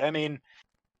Stones. I mean,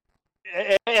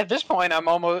 at this point,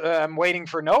 I'm waiting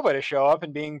for Nova to show up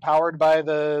and being powered by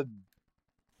the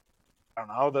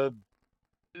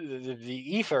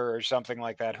ether or something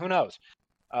like that. Who knows?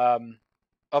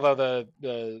 Although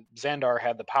the Xandar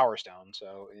had the Power Stone,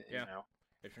 so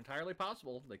it's entirely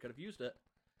possible they could have used it.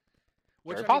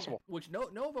 Very possible. Which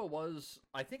Nova was,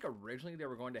 I think originally they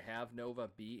were going to have Nova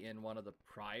be in one of the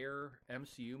prior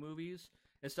MCU movies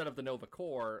instead of the Nova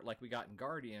Corps like we got in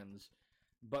Guardians.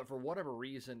 But for whatever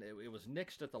reason, it was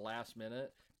nixed at the last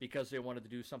minute because they wanted to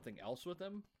do something else with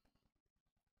him.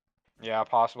 Yeah,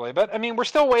 possibly. But I mean, we're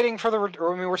still waiting for the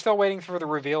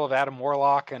reveal of Adam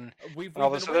Warlock and we've all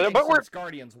been this. waiting But since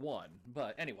Guardians 1.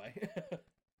 But anyway.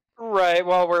 Right.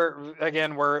 Well,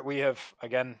 we have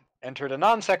entered a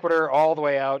non sequitur all the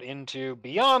way out into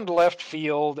beyond left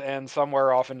field and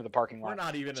somewhere off into the parking lot. We're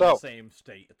not even in the same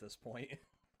state at this point.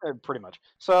 Pretty much.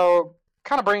 So,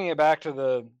 kind of bringing it back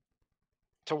to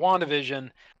WandaVision,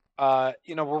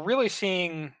 we're really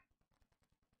seeing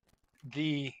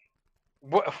the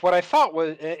what I thought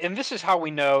was, and this is how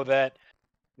we know that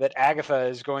Agatha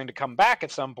is going to come back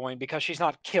at some point, because she's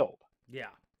not killed. Yeah.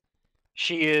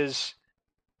 She is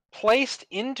placed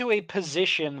into a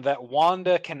position that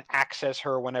Wanda can access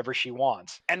her whenever she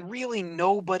wants, and really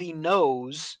nobody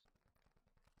knows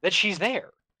that she's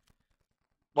there.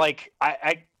 Like,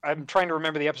 I'm trying to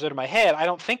remember the episode in my head. I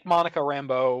don't think Monica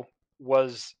Rambeau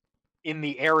was in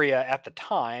the area at the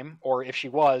time, or if she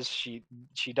was, she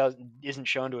isn't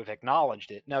shown to have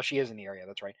acknowledged it. No, she is in the area.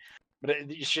 That's right, but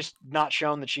it's just not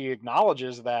shown that she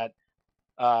acknowledges that.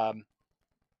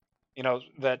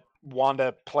 That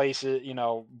Wanda places,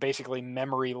 basically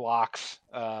memory locks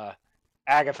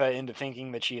Agatha into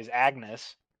thinking that she is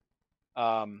Agnes.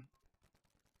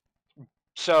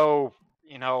 So,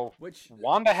 Which,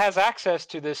 Wanda has access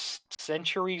to this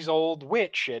centuries-old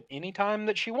witch at any time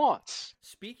that she wants.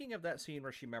 speaking of that scene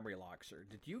where she memory locks her,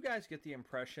 did you guys get the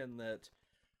impression that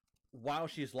while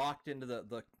she's locked into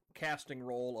the casting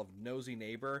role of nosy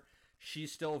neighbor,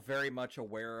 she's still very much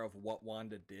aware of what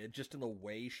Wanda did, just in the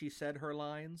way she said her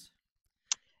lines?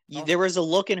 There was a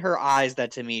look in her eyes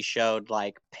that to me showed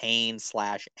like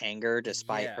pain/anger,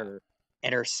 despite Yeah.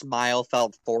 her smile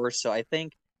felt forced. So I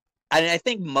think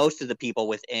most of the people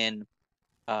within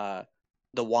the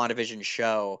WandaVision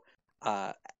show,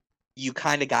 you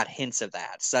kind of got hints of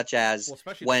that, such as Well,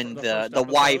 especially when the the first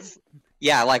episode. wife,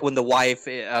 yeah, like when the wife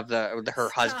of her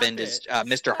Stop husband is it.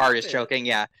 Mr. Stop Hart is it. choking,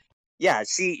 yeah. Yeah,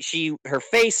 she her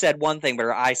face said one thing, but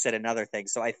her eyes said another thing.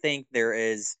 So I think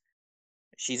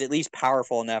she's at least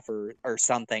powerful enough or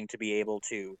something to be able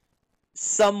to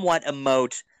somewhat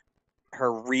emote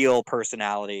her real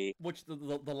personality. Which the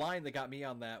line that got me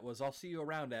on that was, "I'll see you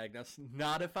around, Agnes.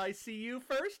 Not if I see you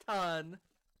first, hun."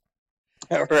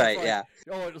 Right, Like, yeah.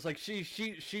 Oh, it was like she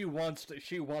wants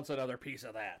another piece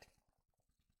of that.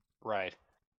 Right.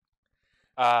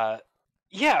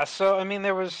 Yeah. So I mean,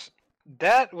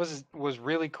 that was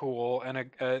really cool, and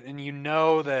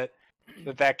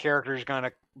that character is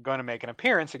gonna make an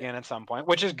appearance again at some point,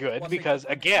 which is good, Well, because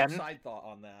quick again, side thought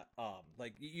on that.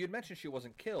 Like you had mentioned, she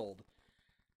wasn't killed.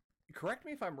 Correct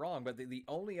me if I'm wrong, but the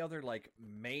only other like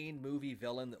main movie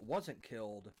villain that wasn't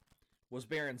killed was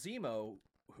Baron Zemo,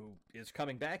 who is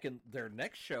coming back in their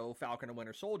next show, Falcon and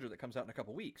Winter Soldier, that comes out in a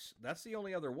couple weeks. That's the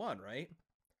only other one, right?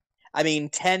 I mean,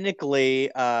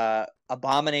 technically,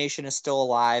 Abomination is still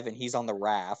alive and he's on the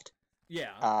raft.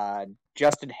 Yeah.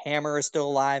 Justin Hammer is still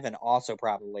alive and also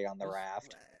probably on the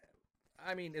raft.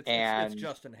 I mean, it's And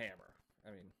Justin Hammer.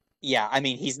 I mean, yeah, I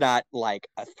mean, he's not like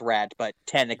a threat, but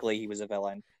technically he was a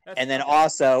villain. that's And then okay.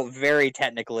 also, very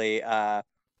technically,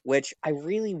 which I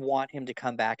really want him to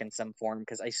come back in some form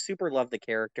because I super love the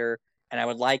character and I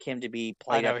would like him to be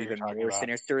played know up who you're even talking more about.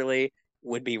 sinisterly,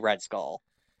 would be Red Skull.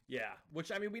 Yeah,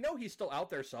 which I mean, we know he's still out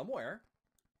there somewhere.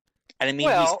 And I mean,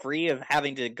 Well- he's free of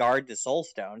having to guard the Soul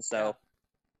Stone, so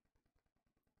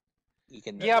he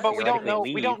can. Yeah, but we don't theoretically know.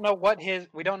 leave.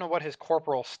 We don't know what his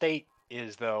corporal state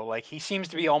is, though. Like, he seems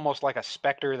to be almost like a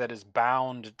specter that is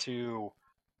bound to.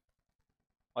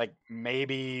 Like,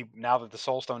 maybe now that the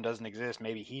Soul Stone doesn't exist,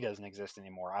 maybe he doesn't exist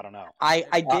anymore. I don't know.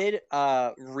 I did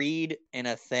read in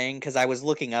a thing because I was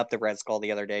looking up the Red Skull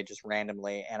the other day just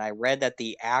randomly, and I read that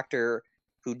the actor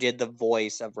who did the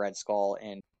voice of Red Skull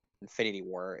in Infinity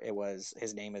War,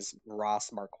 his name is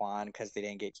Ross Marquand because they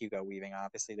didn't get Hugo Weaving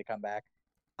obviously to come back.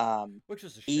 Which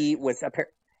is a shame. He was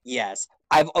yes.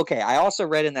 I also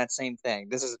read in that same thing.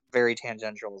 This is very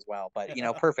tangential as well, but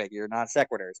perfect. You're not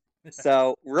sequiturs.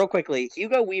 So real quickly,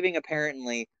 Hugo Weaving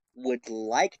apparently would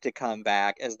like to come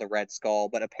back as the Red Skull,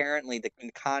 but apparently the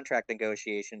contract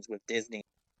negotiations with Disney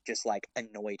just like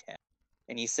annoyed him.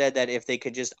 And he said that if they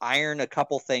could just iron a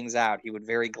couple things out, he would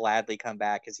very gladly come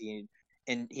back because he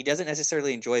doesn't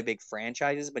necessarily enjoy big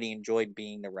franchises, but he enjoyed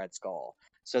being the Red Skull.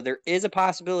 So there is a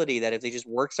possibility that if they just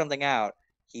work something out,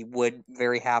 he would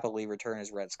very happily return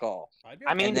as Red Skull.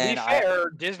 I mean, to be fair,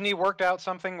 Disney worked out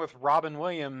something with Robin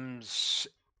Williams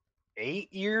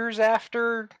 8 years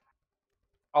after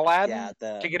Aladdin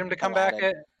to get him to come back.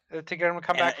 To get him to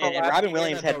come back for and Aladdin. Robin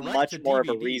Williams had much more of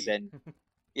a reason.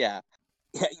 Yeah,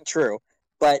 true.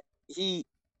 But he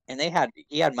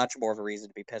had much more of a reason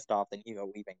to be pissed off than Hugo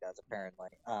Weaving does, apparently.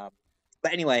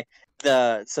 But anyway,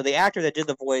 the actor that did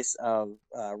the voice of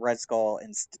Red Skull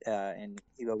in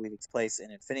Hugo Weaving's place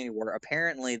in Infinity War,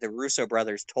 apparently the Russo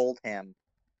brothers told him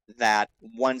that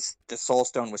once the Soul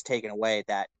Stone was taken away,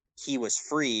 that he was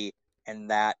free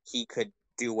and that he could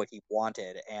do what he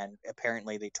wanted. And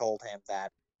apparently they told him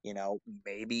that,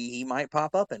 maybe he might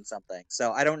pop up in something.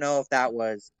 So I don't know if that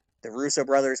was the Russo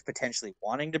brothers potentially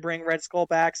wanting to bring Red Skull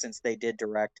back, since they did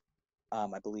direct, I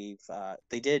believe,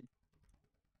 they did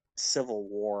Civil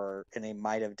War, and they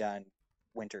might have done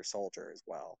Winter Soldier as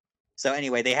well. So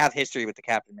anyway, they have history with the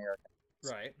Captain America.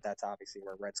 Right. That's obviously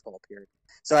where Red Skull appeared.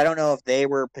 So I don't know if they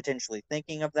were potentially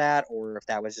thinking of that or if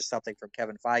that was just something from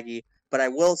Kevin Feige. But I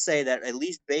will say that at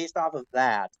least based off of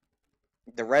that,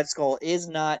 the Red Skull is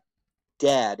not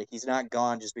dead. He's not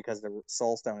gone just because the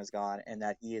Soul Stone is gone, and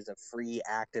that he is a free,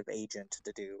 active agent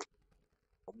to do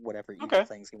whatever evil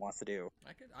things he wants to do.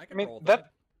 I could I mean, roll with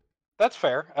that. that's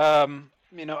fair. I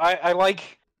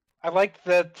like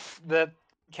that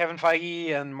Kevin Feige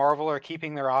and Marvel are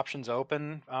keeping their options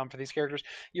open for these characters.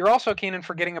 You're also, Keenan,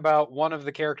 forgetting about one of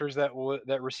the characters that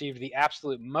received the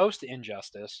absolute most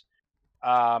injustice,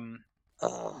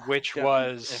 which It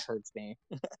was hurts me.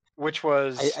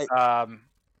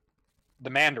 the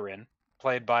Mandarin,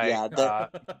 played by Yeah,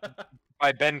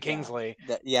 by Ben Kingsley.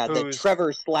 The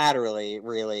Trevor Slattery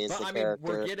really is But the I mean,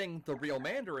 character. we're getting the real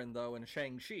Mandarin though in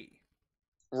Shang-Chi.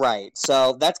 Right.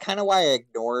 So that's kind of why I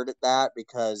ignored that,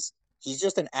 because he's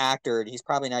just an actor and he's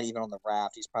probably not even on the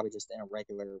raft. He's probably just in a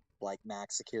regular like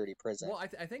max security prison. Well,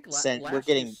 I think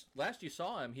last you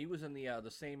saw him, he was in the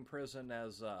same prison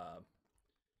as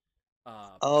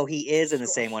oh, he is in the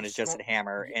same one as Justin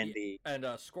Hammer and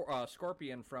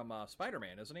Scorpion from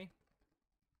Spider-Man, isn't he?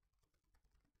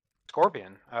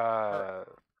 Scorpion.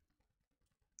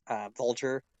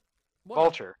 Vulture.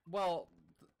 Vulture. Well,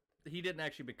 he didn't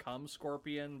actually become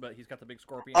Scorpion, but he's got the big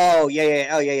Scorpion. Oh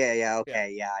yeah.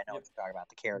 Okay, yeah, I know what you're talking about.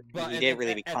 The character. But he didn't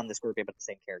really become the Scorpion, but the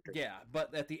same character. Yeah,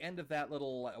 but at the end of that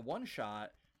little one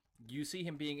shot, you see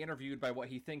him being interviewed by what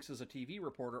he thinks is a TV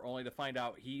reporter, only to find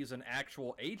out he's an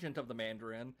actual agent of the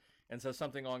Mandarin, and says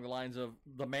something along the lines of,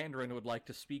 "The Mandarin would like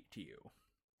to speak to you."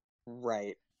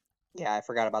 Right. Yeah, I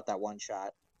forgot about that one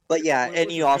shot. But yeah,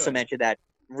 and you also mentioned that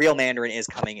real Mandarin is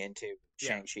coming into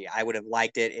Shang-Chi. I would have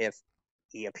liked it if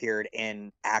he appeared in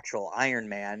actual Iron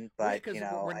Man, but we're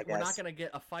I guess we're not going to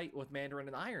get a fight with Mandarin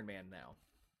and Iron Man now.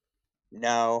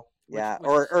 No,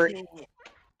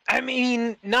 I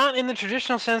mean, not in the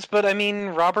traditional sense, but I mean,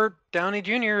 Robert Downey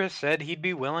Jr. has said he'd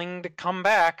be willing to come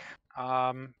back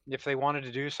if they wanted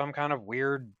to do some kind of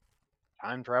weird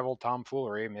time travel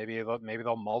tomfoolery. Maybe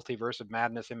they'll multiverse of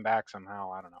madness him back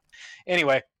somehow. I don't know.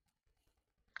 Anyway.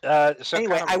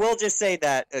 I will just say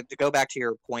that to go back to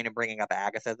your point of bringing up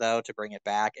Agatha, though, to bring it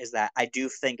back, is that I do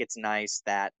think it's nice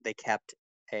that they kept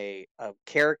a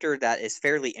character that is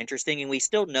fairly interesting, and we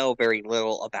still know very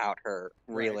little about her,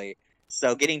 really. Right.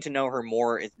 So getting to know her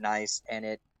more is nice,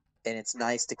 and it's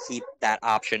nice to keep that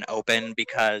option open,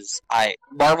 because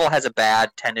Marvel has a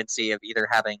bad tendency of either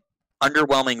having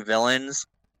underwhelming villains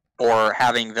or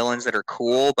having villains that are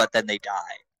cool but then they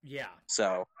die. Yeah.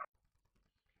 So.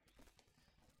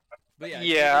 But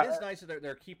yeah, it is nice that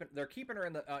they're keeping her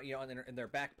in the in their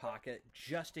back pocket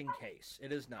just in case.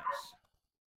 It is nice.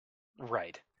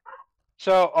 Right.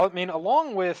 So I mean,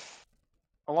 along with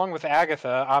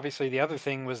Agatha, obviously the other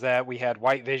thing was that we had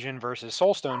White Vision versus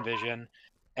Soulstone Vision,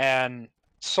 and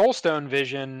Soulstone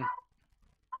Vision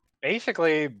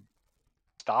basically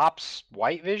stops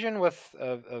White Vision with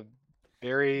a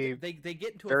very they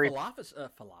get into very a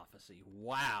philosophy.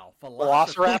 Wow,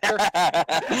 Velociraptor.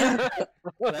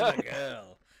 That's a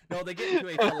girl. No, they get into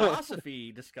a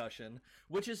philosophy discussion,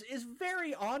 which is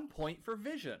very on point for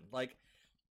Vision. Like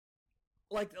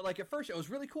at first, it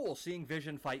was really cool seeing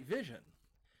Vision fight Vision,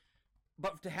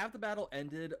 but to have the battle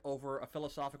ended over a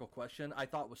philosophical question, I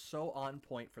thought was so on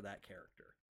point for that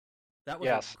character. That was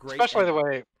a great,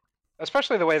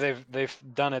 especially the way they've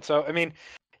done it. So I mean,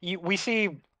 we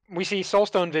see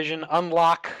Soulstone Vision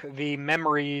unlock the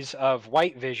memories of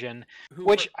White Vision,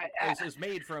 which is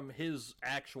made from his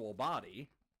actual body.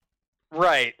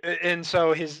 Right, and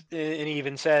so and he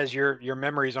even says your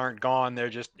memories aren't gone; they're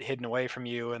just hidden away from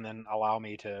you, and then allow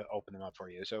me to open them up for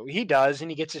you. So he does, and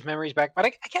he gets his memories back. But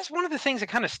I guess one of the things that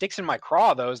kind of sticks in my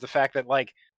craw, though, is the fact that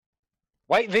like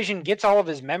White Vision gets all of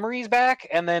his memories back,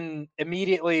 and then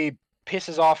immediately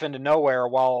pisses off into nowhere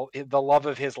while the love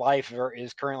of his life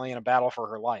is currently in a battle for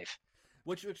her life.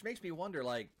 Which makes me wonder,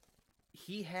 like,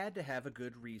 he had to have a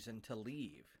good reason to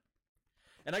leave.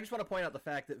 And I just want to point out the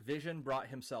fact that Vision brought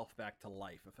himself back to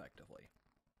life, effectively.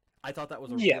 I thought that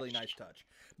was a really nice touch.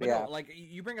 But no, like,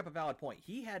 you bring up a valid point.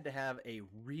 He had to have a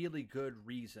really good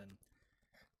reason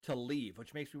to leave,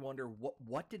 which makes me wonder,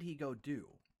 what did he go do?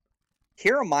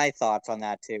 Here are my thoughts on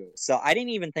that too. So I didn't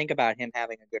even think about him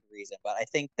having a good reason, but I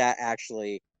think that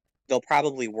actually they'll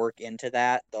probably work into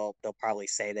that. They'll probably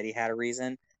say that he had a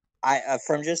reason.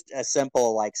 From just a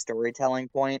simple like storytelling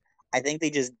point, I think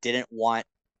they just didn't want.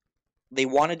 They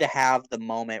wanted to have the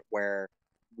moment where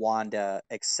Wanda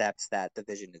accepts that the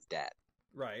Vision is dead.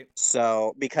 Right.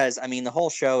 So because I mean the whole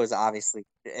show is obviously,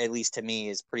 at least to me,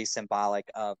 is pretty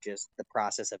symbolic of just the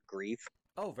process of grief.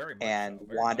 Oh, very much and so,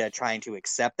 very Wanda much so. trying to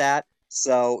accept that.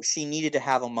 So she needed to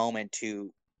have a moment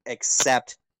to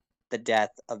accept the death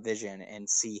of Vision and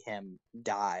see him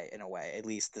die in a way, at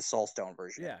least the Soul Stone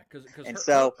version. Yeah, because And her,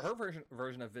 so her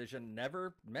version of Vision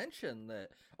never mentioned that.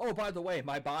 Oh, by the way,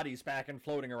 my body's back and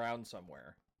floating around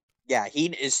somewhere. yeah, he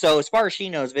is. So as far as she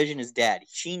knows, Vision is dead.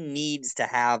 She needs to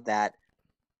have that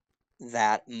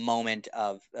moment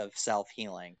of self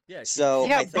healing. Yeah, So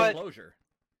Yeah, I think closure.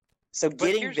 so. but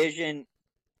Getting here's Vision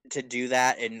to do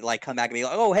that and like come back and be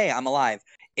like, oh hey, I'm alive.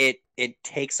 It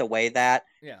takes away that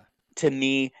Yeah. to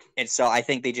me, and so I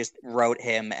think they just wrote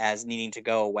him as needing to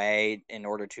go away in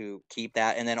order to keep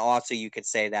that. And then also you could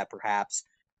say that perhaps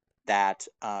that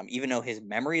even though his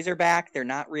memories are back, they're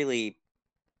not really.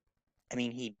 I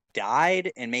mean, he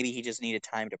died, and maybe he just needed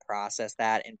time to process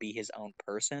that and be his own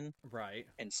person. Right.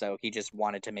 And so he just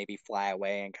wanted to maybe fly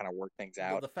away and kind of work things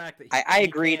out. The fact that I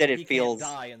agree that he it feels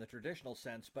can't die in the traditional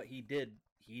sense, but he did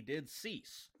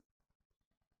cease.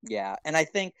 yeah, and I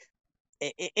think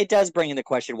it does bring into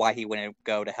question why he wouldn't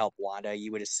go to help Wanda.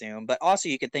 You would assume, but also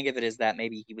you could think of it as that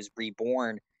maybe he was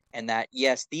reborn, and that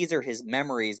yes, these are his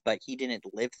memories, but he didn't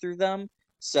live through them,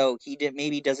 so he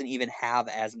maybe doesn't even have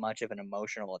as much of an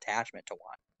emotional attachment to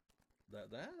Wanda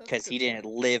That's a because good he didn't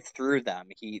point. live through them.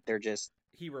 They're just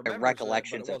He remembers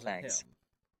recollections it, but it of wasn't things.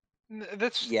 him.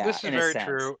 this Yeah, is in a very sense.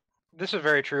 true. This is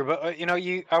very true. But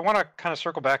I want to kind of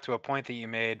circle back to a point that you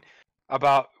made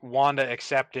about Wanda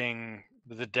accepting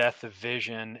the death of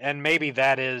Vision, and maybe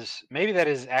that is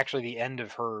actually the end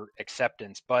of her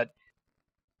acceptance. But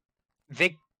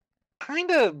they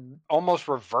kind of almost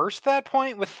reversed that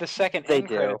point with the second They end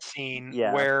do. credit scene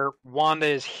Yeah. where Wanda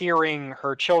is hearing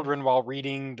her children while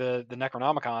reading the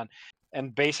Necronomicon,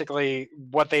 and basically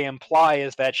what they imply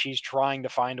is that she's trying to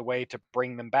find a way to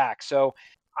bring them back. So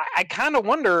I kind of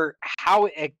wonder how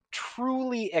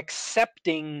truly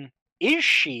accepting is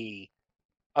she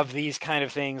of these kind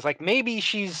of things. Like maybe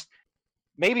she's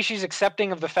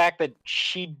accepting of the fact that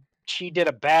she did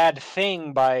a bad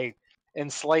thing by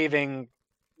enslaving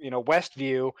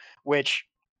Westview, which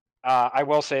I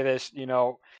will say this,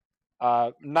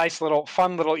 nice little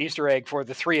fun little Easter egg for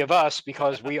the three of us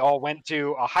because we all went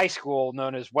to a high school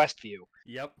known as Westview.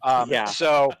 Yep. Yeah.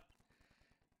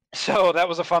 So that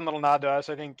was a fun little nod to us.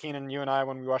 I think Keenan, you and I,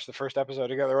 when we watched the first episode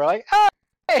together, were like, oh,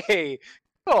 hey,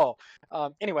 cool.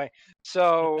 Anyway,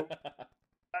 so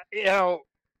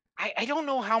I don't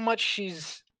know how much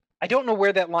I don't know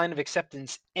where that line of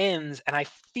acceptance ends, and I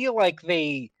feel like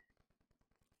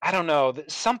I don't know,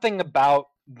 something about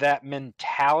that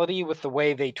mentality with the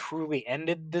way they truly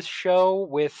ended this show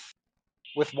with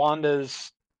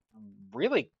Wanda's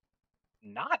really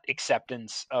not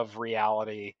acceptance of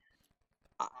reality.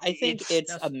 I think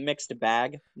it's a mixed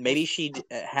bag. Maybe she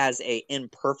has a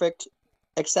imperfect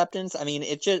acceptance. I mean,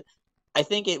 I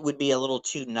think it would be a little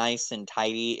too nice and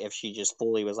tidy if she just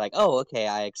fully was like, "Oh, okay,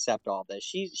 I accept all this."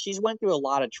 She's went through a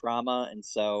lot of trauma, and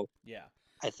so Yeah.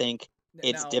 I think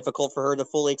it's Now, difficult for her to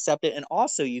fully accept it. And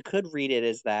also, you could read it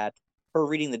as that her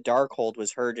reading the Darkhold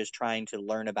was her just trying to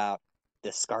learn about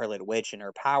the Scarlet Witch and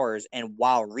her powers. And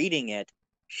while reading it,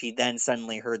 she then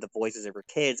suddenly heard the voices of her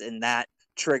kids, and that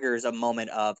triggers a moment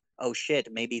of, oh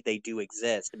shit, maybe they do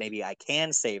exist. Maybe I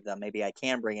can save them. Maybe I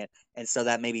can bring it. And so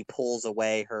that maybe pulls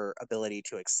away her ability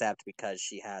to accept because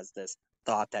she has this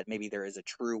thought that maybe there is a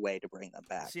true way to bring them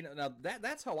back. see, now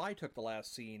that's how I took the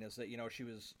last scene. Is that she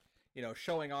was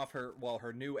showing off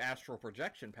her new astral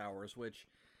projection powers, which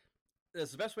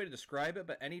is the best way to describe it.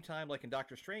 But anytime, like in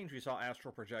Doctor Strange, we saw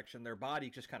astral projection, their body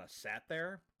just kind of sat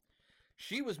there.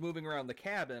 She was moving around the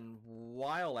cabin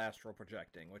while astral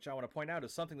projecting, which I want to point out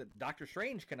is something that Doctor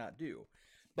Strange cannot do.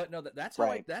 But no, that's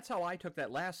how that's how I took that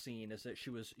last scene. Is that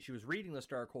she was reading this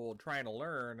Darkhold, trying to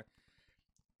learn,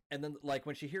 and then like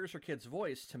when she hears her kid's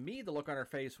voice, to me the look on her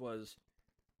face was,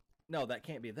 no, that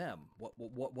can't be them.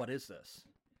 What is this?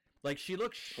 Like she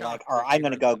looks shocked. Like, or I'm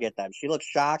gonna go get them. She looks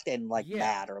shocked and like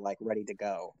mad or like ready to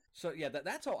go. So yeah,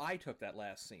 that's how I took that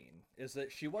last scene. Is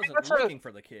that she wasn't looking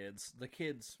for the kids. The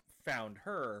kids found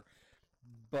her.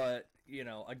 But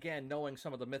again, knowing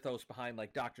some of the mythos behind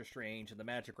like Doctor Strange and the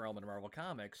Magic Realm in Marvel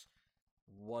Comics,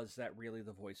 was that really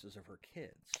the voices of her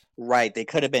kids? Right. They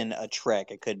could have been a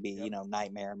trick. It could be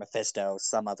Nightmare, Mephisto,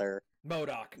 some other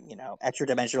MODOK, extra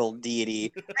dimensional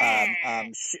deity,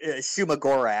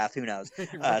 Shumagorath. Who knows?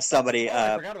 Somebody.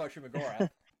 I forgot about Shumagorath.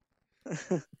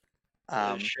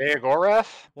 Sheagorath?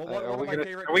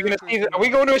 Are we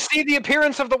going to see the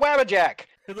appearance of the Wabbajack?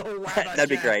 That'd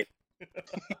be great.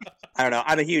 I don't know.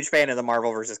 I'm a huge fan of the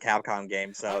Marvel vs. Capcom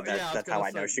game, so that's how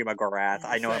I know Shumagorath.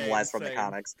 I know him less from the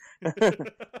comics.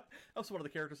 That was one of the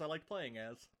characters I liked playing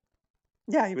as.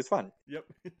 Yeah, he was fun. Yep.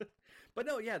 But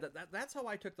no, yeah, that's how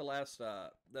I took the last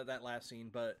that last scene.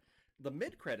 But the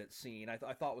mid credit scene I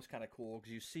thought was kind of cool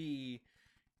because you see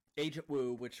Agent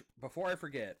Wu, which before I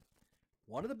forget,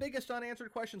 one of the biggest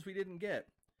unanswered questions we didn't get: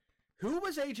 who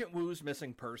was Agent Wu's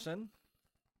missing person?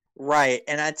 Right,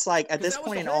 and it's like at 'Cause this that was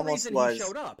point the it whole almost reason was. he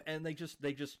showed up, and they just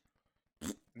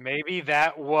Maybe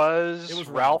that was, It was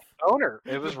Ralph Boner.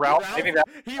 It was Ralph. Maybe that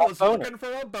he Ralph was Boner. looking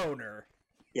for a boner.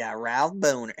 Yeah, Ralph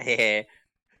Boner. Boner.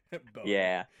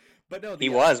 Yeah, But no, he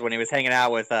was when he was hanging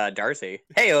out with Darcy.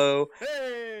 Heyo.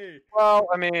 Hey. Well,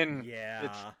 I mean,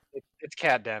 Yeah. it's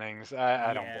Kat Dennings.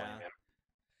 I don't Yeah. blame him.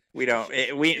 We don't. She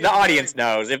is The a audience very-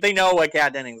 knows. If they know what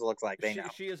Kat Dennings looks like, they know.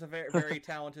 She is a very very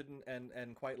talented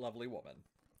and quite lovely woman.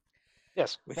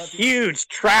 Yes, With But the- huge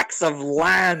tracts of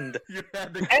land. You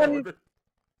had to go.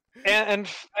 and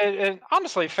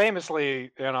honestly,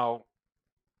 famously,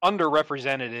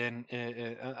 underrepresented in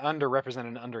underrepresented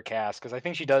and undercast, because I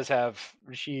think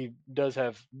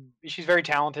she's very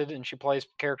talented and she plays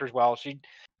characters well.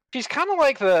 She's kind of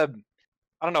like the,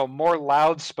 I don't know, more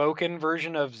loud spoken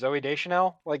version of Zoe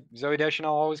Deschanel. Like Zoe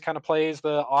Deschanel always kind of plays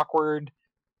the awkward,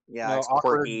 Yeah, it's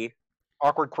awkward, quirky.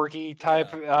 quirky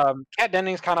type. Kat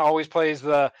Dennings kind of always plays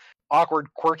the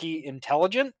awkward, quirky,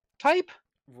 intelligent type.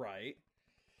 Right.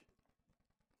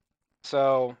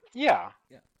 So yeah.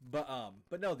 Yeah. But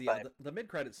no, the mid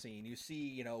credit scene, you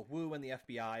see, Wu and the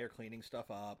FBI are cleaning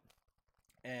stuff up,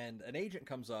 and an agent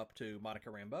comes up to Monica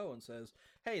Rambeau and says,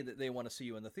 "Hey, they want to see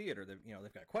you in the theater.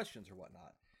 They've got questions or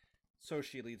whatnot." So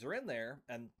she leads her in there,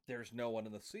 and there's no one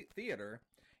in the theater.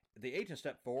 The agent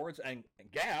steps forwards and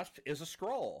gasped, "Is a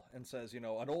scroll," and says, "An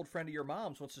old friend of your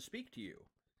mom's wants to speak to you."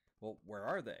 Well, where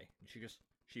are they? And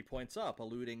she points up,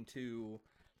 alluding to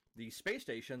the space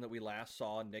station that we last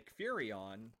saw Nick Fury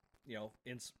on,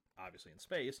 obviously in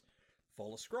space,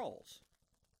 full of scrolls.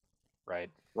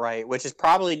 Right, which is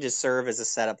probably to serve as a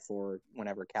setup for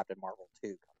whenever Captain Marvel 2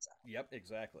 comes out. Yep,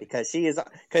 exactly. Because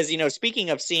speaking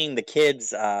of seeing the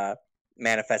kids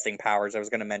manifesting powers, I was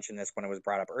going to mention this when it was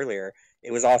brought up earlier.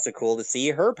 It was also cool to see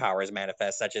her powers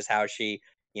manifest, such as how she,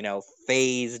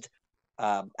 phased,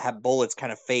 had bullets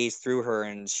kind of phase through her,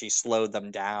 and she slowed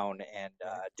them down and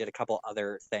did a couple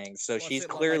other things. So she's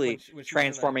clearly when she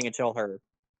transforming into her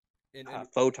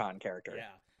photon character. Yeah,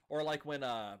 or like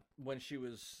when she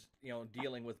was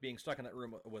dealing with being stuck in that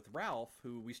room with Ralph,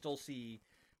 who we still see.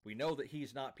 We know that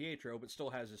he's not Pietro, but still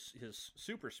has his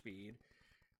super speed.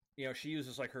 She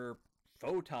uses like her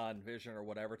photon vision or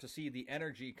whatever to see the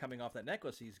energy coming off that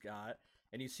necklace he's got,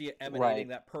 and you see it emanating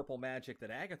that purple magic that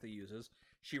Agatha uses.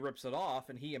 She rips it off,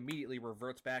 and he immediately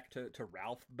reverts back to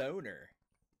Ralph Boner.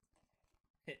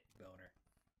 Boner.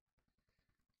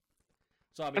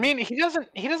 So I mean, he doesn't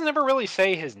ever really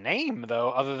say his name though,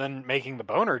 other than making the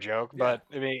boner joke. Yeah. But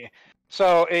I mean,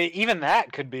 so even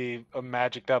that could be a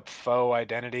magicked up faux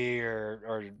identity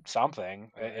or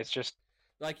something. Right. It's just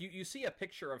like you see a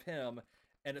picture of him,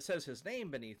 and it says his name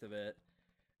beneath of it,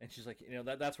 and she's like,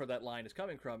 that's where that line is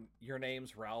coming from. Your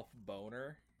name's Ralph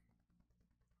Boner.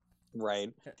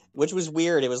 Right, which was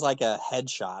weird. It was like a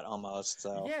headshot almost.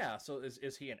 So yeah. So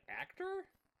is he an actor?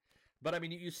 But I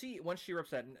mean, you see once she rips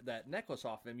that necklace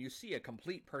off him, you see a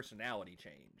complete personality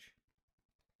change.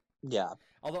 Yeah.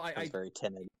 Although I was very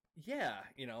timid. Yeah,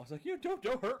 it's like,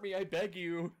 don't hurt me, I beg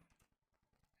you.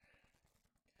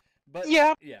 But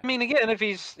yeah. I mean, again, if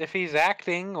he's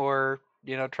acting or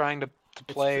trying to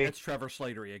play, it's Trevor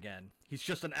Slattery again. He's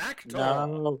just an actor.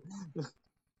 No.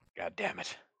 God damn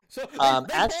it. So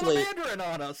they actually, pulled a Mandarin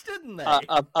on us, didn't they?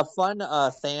 A fun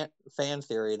fan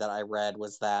theory that I read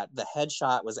was that the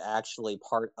headshot was actually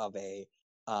part of a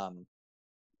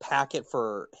packet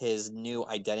for his new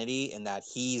identity, and that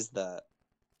he's the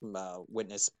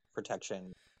witness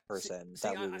protection person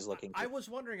that we was looking for. I was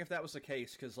wondering if that was the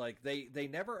case, because like they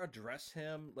never address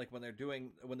him, like when they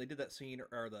did that scene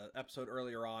or the episode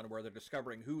earlier on where they're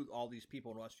discovering who all these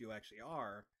people in Westview actually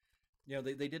are.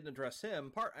 They didn't address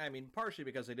him. Partially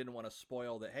because they didn't want to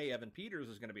spoil that, hey, Evan Peters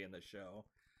is going to be in this show.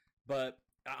 But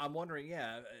I'm wondering,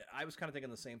 I was kind of thinking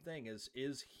the same thing.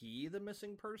 Is he the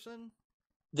missing person?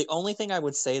 The only thing I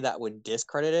would say that would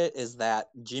discredit it is that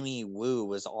Jimmy Woo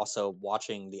was also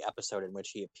watching the episode in which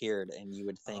he appeared, and you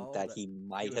would think that he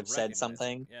might have said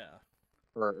something,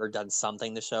 or done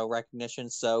something to show recognition.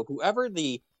 So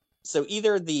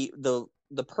either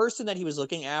the person that he was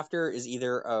looking after is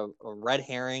either a red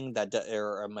herring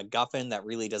or a MacGuffin that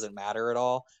really doesn't matter at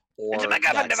all, or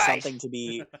that's something to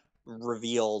be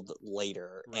revealed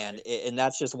later. Right. And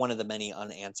that's just one of the many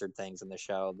unanswered things in the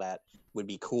show that would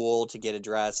be cool to get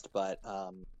addressed, but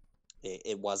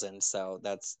it wasn't. So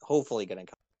that's hopefully going to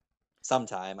come.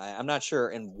 sometime. I'm not sure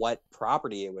in what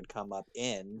property it would come up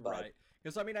in, but Right.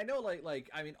 Because I mean, I know,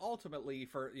 ultimately,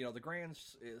 for the grand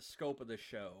scope of this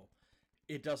show,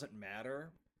 it doesn't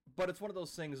matter. But it's one of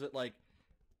those things that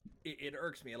it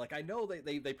irks me. Like, I know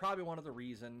they probably wanted the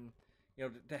reason,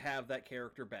 to have that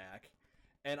character back,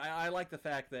 and I like the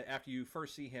fact that after you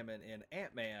first see him in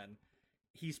Ant-Man,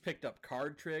 he's picked up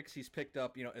card tricks, he's picked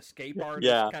up escape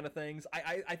artist kind of things.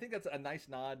 I think that's a nice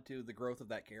nod to the growth of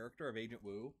that character of Agent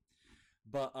Wu.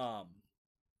 But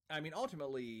I mean,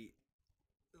 ultimately,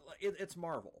 it's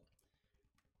Marvel.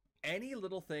 Any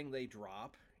little thing they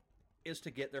drop is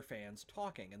to get their fans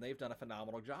talking, and they've done a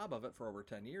phenomenal job of it for over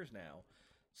 10 years now.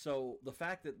 So the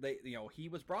fact that he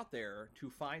was brought there to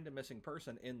find a missing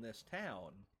person in this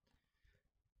town,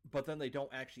 but then they don't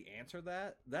actually answer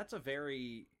that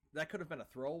that could have been a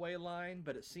throwaway line,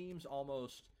 but it seems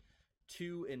almost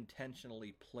too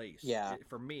intentionally placed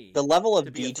for me. The level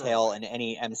of detail in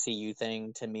any MCU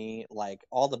thing, to me, like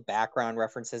all the background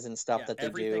references and stuff that they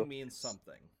do, everything means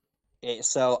something.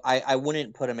 So I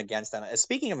wouldn't put him against them.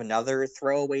 Speaking of another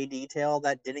throwaway detail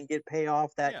that didn't get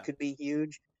payoff that could be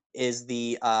huge, is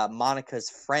the Monica's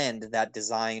friend that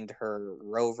designed her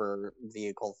rover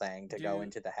vehicle thing to go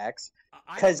into the Hex.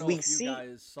 Because you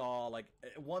guys saw,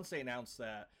 once they announced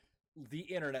that, the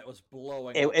internet was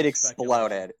blowing up. It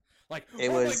exploded.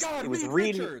 It was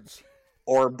Reed Richards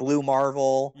or Blue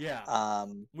Marvel. Yeah.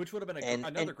 Which would have been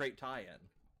another great tie-in.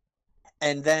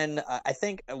 And then I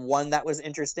think one that was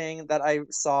interesting that I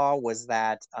saw was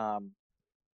that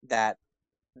that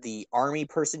the army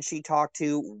person she talked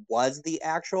to was the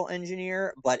actual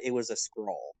engineer, but it was a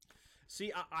Skrull.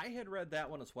 See, I had read that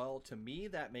one as well. To me,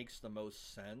 that makes the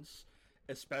most sense,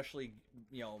 especially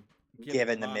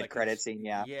given the mid-credit scene.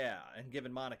 Yeah, and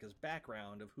given Monica's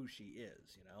background of who she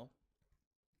is,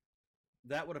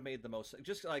 that would have made the most sense.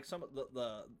 Just like some of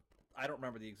the I don't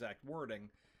remember the exact wording,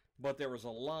 but there was a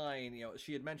line.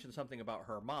 She had mentioned something about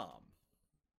her mom.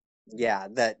 Yeah,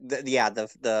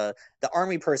 the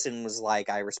army person was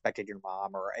like, I respected your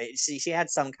mom, or she had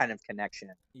some kind of connection.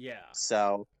 Yeah.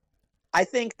 So I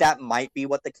think that might be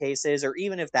what the case is, or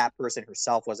even if that person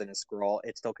herself wasn't a Skrull,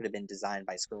 it still could have been designed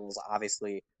by Skrulls.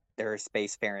 Obviously, they're a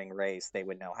spacefaring race; they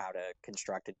would know how to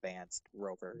construct advanced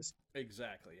rovers.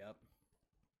 Exactly. Yep.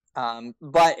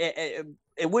 But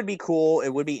it would be cool. It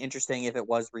would be interesting if it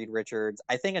was Reed Richards.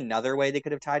 I think another way they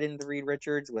could have tied into Reed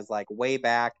Richards was way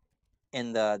back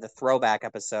in the throwback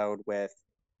episode with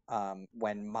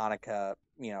when Monica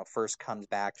first comes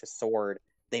back to SWORD.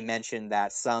 They mentioned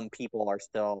that some people are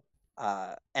still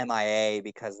MIA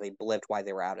because they blipped while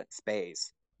they were out in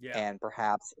space. Yeah. And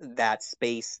perhaps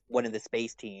one of the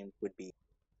space teams would be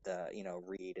the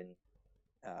Reed and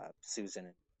Susan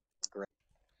and Gray,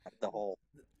 the whole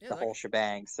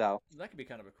shebang. So that could be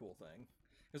kind of a cool thing,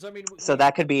 because I mean, so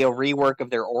that could be a rework of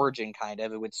their origin. Kind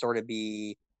of, it would sort of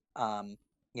be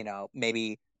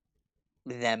maybe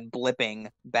them blipping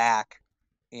back,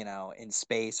 in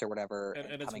space or whatever.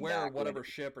 And it's where whatever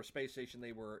ship or space station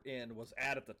they were in was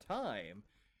at the time,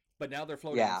 but now they're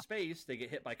floating in space. They get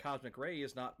hit by cosmic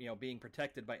rays, not being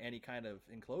protected by any kind of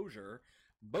enclosure.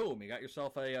 Boom! You got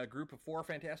yourself a group of 4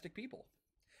 fantastic people.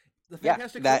 The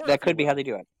Fantastic Four, that could be how they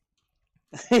do it.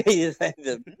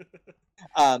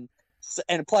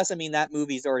 And plus, I mean, that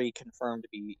movie's already confirmed to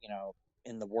be,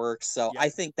 in the works. So I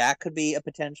think that could be a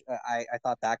potential. I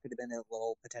thought that could have been a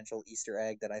little potential Easter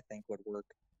egg that I think would work.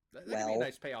 That could be a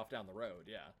nice payoff down the road.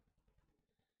 Yeah.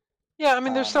 Yeah, I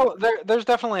mean, there's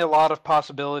definitely a lot of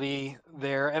possibility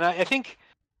there, and I think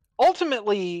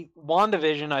ultimately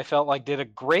WandaVision, I felt like, did a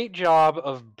great job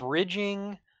of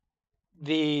bridging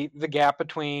the gap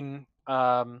between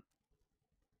the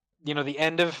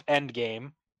end of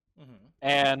Endgame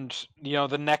and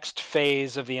the next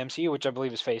phase of the MCU, which I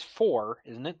believe is Phase 4,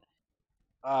 isn't it?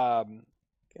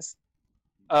 Guess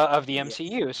of the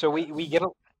MCU. So we get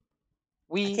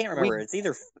I can't remember. It's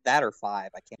either that or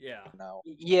 5. I can't know.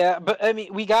 Yeah, but I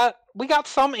mean, we got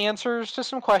some answers to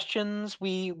some questions.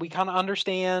 We kind of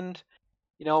understand,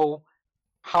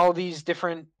 how these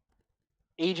different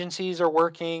agencies are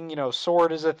working.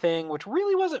 SWORD is a thing which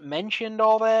really wasn't mentioned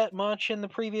all that much in the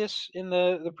previous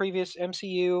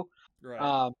MCU.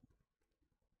 Right.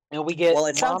 And we get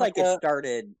it sounds like it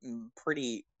started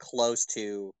pretty close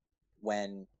to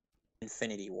when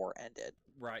Infinity War ended.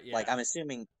 Right. Yeah. I'm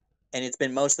assuming, and it's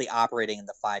been mostly operating in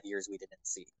the 5 years we didn't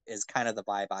see. Is kind of the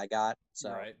vibe I got.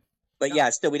 So, right. But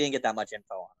still we didn't get that much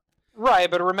info on it.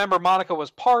 Right, but remember, Monica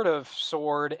was part of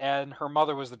SWORD, and her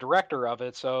mother was the director of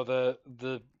it. So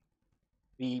the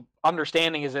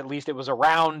understanding is at least it was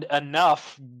around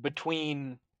enough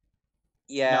between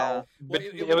Yeah. No, Well, but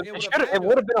it would have had it to.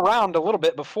 would have been around a little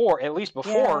bit before, at least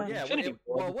before Yeah. Yeah, Infinity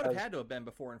War. it would have because- had to have been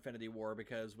before Infinity War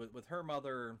because with her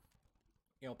mother,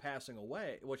 passing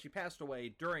away. Well, she passed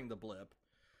away during the blip,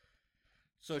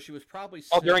 so she was probably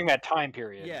Oh, sick. during that time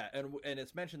period. Yeah, and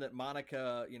it's mentioned that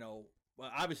Monica,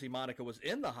 well, obviously Monica was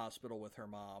in the hospital with her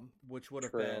mom, which would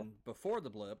have True. been before the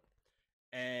blip,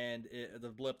 and the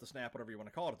blip, the snap, whatever you want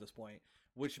to call it at this point,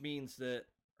 which means that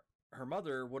her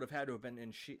mother would have had to have been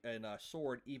in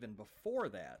Sword even before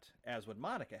that, as would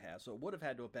Monica has. So it would have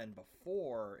had to have been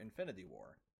before Infinity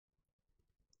War.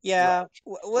 Yeah,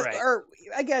 Right. or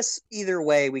I guess either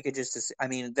way, we could just. I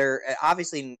mean, they're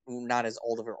obviously not as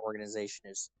old of an organization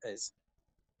as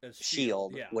As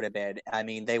Shield yeah. would have been. I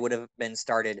mean, they would have been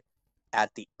started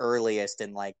at the earliest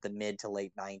in like the mid to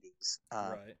late 90s,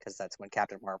 Right. because that's when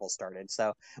Captain Marvel started.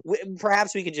 So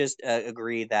perhaps we could just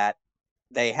agree that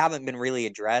they haven't been really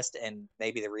addressed, and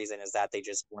maybe the reason is that they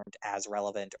just weren't as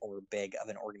relevant or big of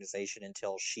an organization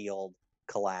until Shield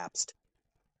collapsed.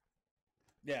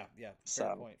 Yeah.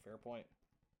 Fair point.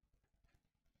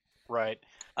 Right.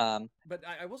 But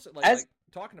I will say, like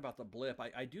talking about the blip,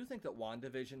 I do think that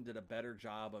WandaVision did a better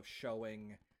job of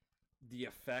showing the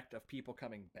effect of people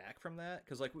coming back from that,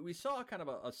 because like we saw kind of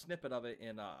a snippet of it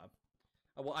in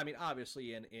well, I mean,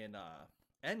 obviously in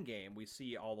Endgame we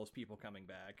see all those people coming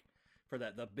back for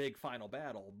the big final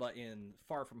battle, but in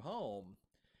Far From Home,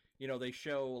 they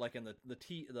show like in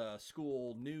the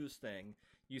school news thing,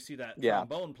 you see that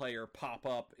trombone player pop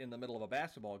up in the middle of a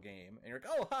basketball game, and you're like,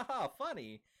 oh, haha,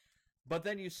 funny. But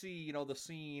then you see, the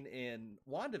scene in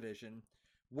WandaVision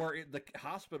where the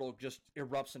hospital just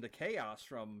erupts into chaos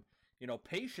from,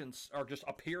 patients are just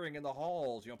appearing in the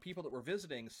halls, people that were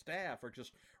visiting, staff are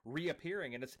just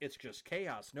reappearing, and it's just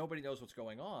chaos. Nobody knows what's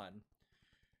going on,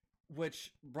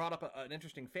 which brought up an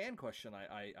interesting fan question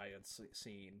I had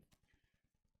seen.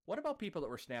 What about people that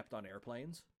were snapped on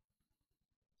airplanes?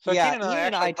 So yeah, Keenan Ian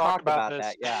and I talked about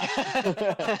this.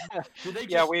 that. Yeah.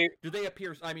 Do they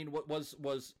appear? I mean, what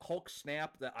was Hulk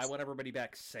snap that I want everybody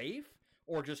back safe,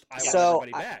 or just I want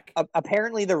everybody back?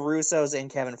 Apparently, the Russos and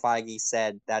Kevin Feige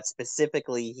said that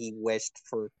specifically he wished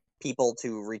for people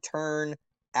to return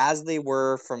as they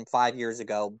were from 5 years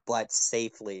ago, but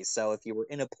safely. So if you were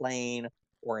in a plane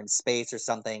or in space or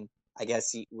something, I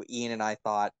guess Ian and I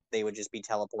thought they would just be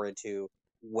teleported to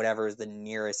whatever is the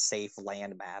nearest safe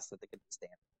landmass that they could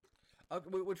stand.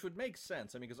 Which would make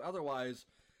sense. I mean, because otherwise,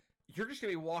 you're just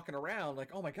going to be walking around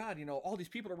like, oh my god, all these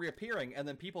people are reappearing, and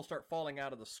then people start falling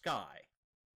out of the sky.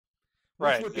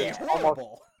 Which would be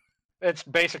horrible. It's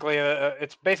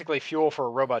basically fuel for a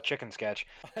robot chicken sketch.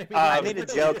 I made a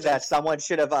joke that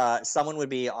someone would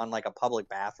be on like a public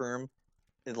bathroom,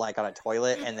 like on a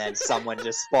toilet, and then someone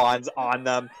just spawns on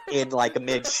them in like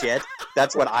mid shit.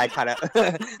 That's what I kind of.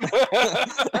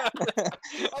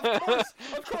 Of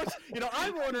course.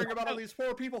 I'm wondering about all these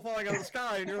poor people falling out of the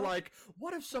sky, and you're like,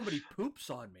 what if somebody poops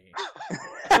on me?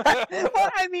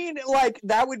 Well, I mean, like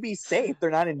that would be safe. They're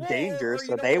not in danger,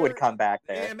 so they would come back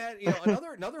there. And Matt,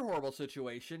 another horrible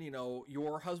situation.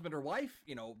 Your husband or wife,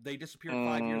 they disappeared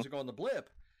 5 years ago in the blip.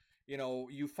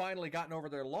 You've finally gotten over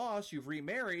their loss. You've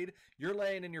remarried. You're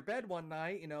laying in your bed one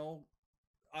night.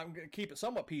 I'm going to keep it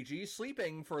somewhat PG,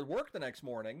 sleeping for work the next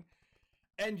morning,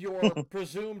 and your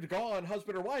presumed gone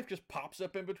husband or wife just pops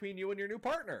up in between you and your new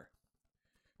partner.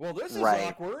 Well, this is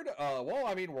awkward. Well,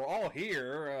 I mean, we're all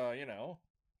here,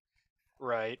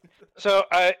 Right. So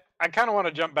I kind of want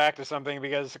to jump back to something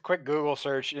because a quick Google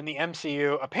search in the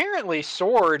MCU, apparently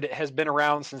Sword has been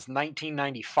around since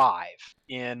 1995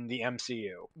 in the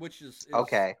MCU. Which is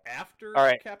okay after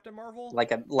Captain Marvel?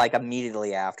 Like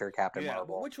immediately after Captain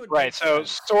Marvel. Which would right. So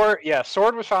Sword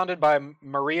was founded by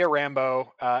Maria Rambeau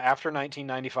after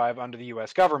 1995 under the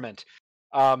U.S. government.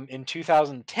 In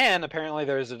 2010, apparently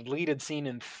there's a deleted scene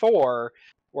in Thor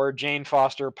where Jane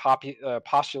Foster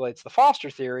postulates the Foster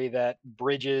theory that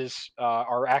bridges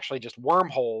are actually just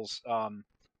wormholes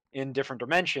in different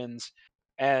dimensions.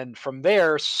 And from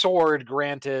there, Sword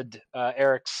granted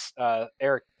Eric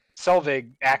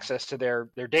Selvig access to their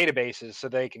databases so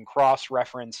they can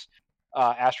cross-reference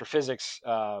astrophysics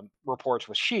reports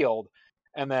with S.H.I.E.L.D.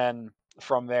 And then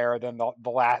from there, then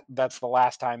that's the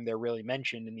last time they're really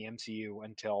mentioned in the MCU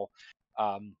until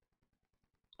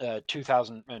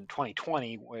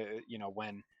 2020,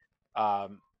 when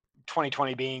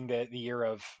 2020 being the year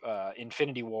of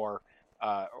Infinity War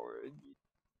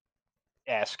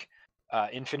esque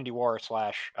Infinity War /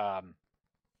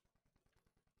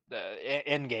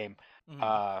 Endgame,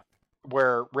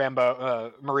 where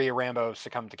Maria Rambeau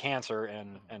succumbed to cancer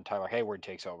and Tyler Hayward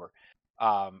takes over.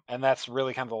 And that's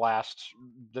really kind of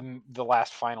the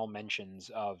last final mentions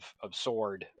of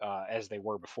Sword as they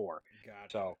were before.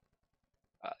 Gotcha.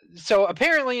 So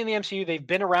apparently in the MCU they've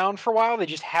been around for a while. They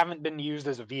just haven't been used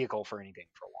as a vehicle for anything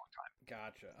for a long time.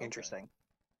 Gotcha. Okay. Interesting.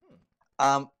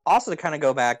 Also, to kind of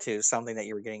go back to something that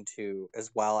you were getting to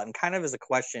as well, and kind of as a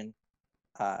question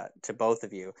to both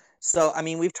of you. So, I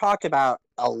mean, we've talked about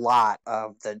a lot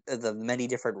of the many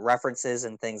different references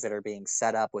and things that are being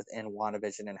set up within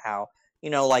WandaVision, and how,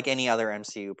 like any other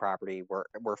MCU property,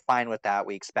 we're fine with that.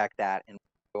 We expect that and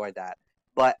enjoy that.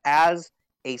 But as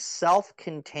a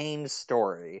self-contained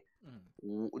story,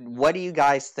 what do you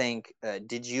guys think?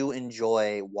 Did you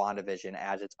enjoy WandaVision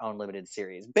as its own limited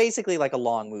series? Basically, like a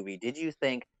long movie. Did you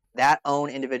think that own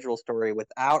individual story,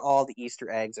 without all the Easter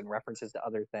eggs and references to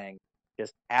other things,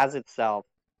 just as itself,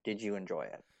 did you enjoy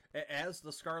it? As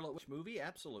the Scarlet Witch movie,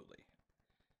 absolutely.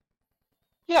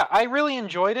 Yeah, I really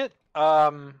enjoyed it.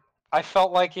 I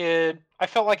felt like it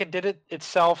did it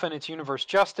itself and its universe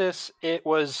justice. It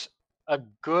was a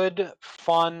good,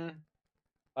 fun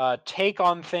take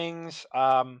on things.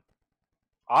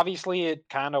 Obviously, it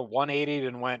kind of 180'd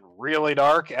and went really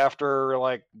dark after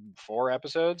like 4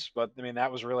 episodes, but I mean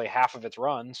that was really half of its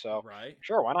run, so Right.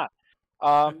 sure, why not?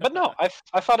 But no, I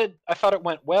thought it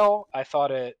went well. I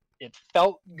thought it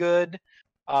felt good.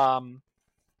 I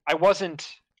wasn't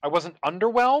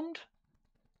underwhelmed.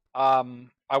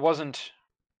 I wasn't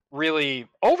really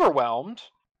overwhelmed.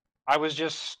 I was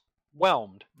just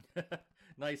whelmed.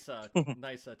 Nice,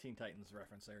 nice Teen Titans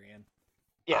reference there, Ian.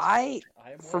 Yes.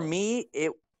 For me,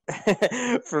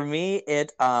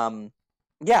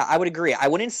 yeah, I would agree. I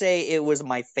wouldn't say it was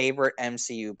my favorite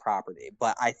MCU property,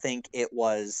 but I think it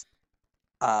was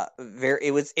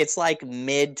it's like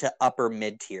mid to upper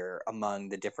mid tier among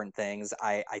the different things.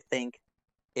 I think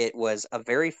it was a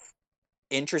very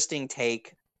interesting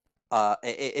take.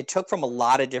 It took from a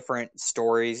lot of different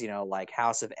stories, like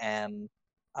House of M.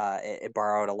 It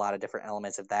borrowed a lot of different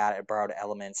elements of that. It borrowed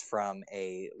elements from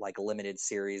a limited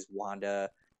series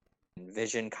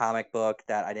WandaVision comic book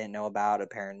that I didn't know about.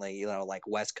 Apparently, like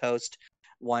West Coast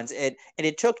ones.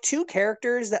 It took 2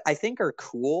 characters that I think are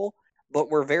cool, but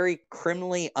were very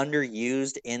criminally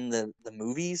underused in the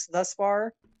movies thus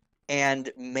far,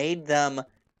 and made them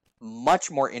much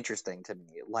more interesting to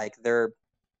me. Like their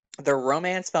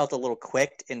romance felt a little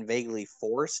quick and vaguely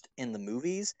forced in the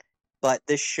movies, but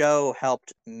this show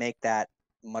helped make that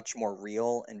much more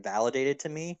real and validated to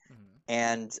me,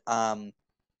 and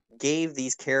gave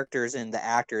these characters and the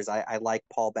actors. I like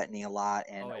Paul Bettany a lot,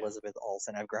 and Elizabeth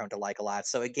Olsen I've grown to like a lot.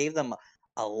 So it gave them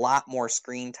a lot more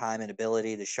screen time and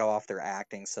ability to show off their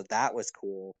acting. So that was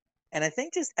cool. And I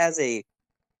think just as a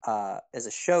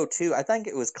show too, I think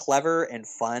it was clever and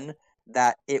fun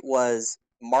that it was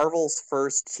Marvel's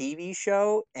first TV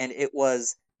show, and it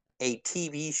was a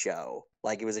TV show.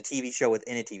 Like, it was a TV show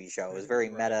within a TV show. It was very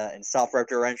meta and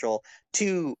self-referential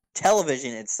to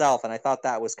television itself, and I thought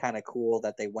that was kind of cool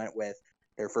that they went with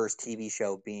their first TV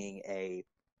show being a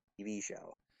TV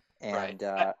show. And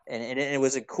and it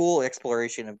was a cool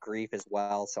exploration of grief as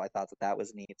well, so I thought that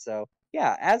was neat. So,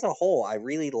 yeah, as a whole, I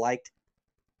really liked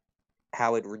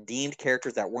how it redeemed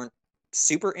characters that weren't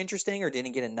super interesting or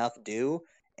didn't get enough due,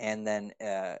 and then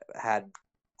had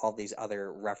all these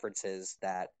other references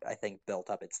that I think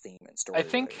built up its theme and story. I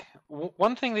think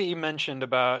one thing that you mentioned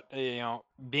about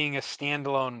being a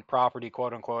standalone property,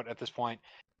 quote unquote, at this point,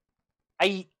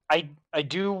 I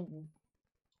do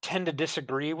tend to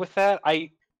disagree with that.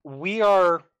 We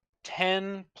are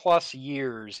 10 plus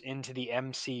years into the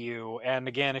MCU, and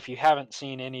again, if you haven't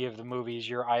seen any of the movies,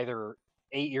 you're either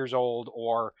 8 years old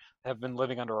or have been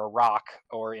living under a rock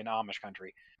or in Amish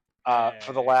country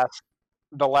for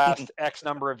the last X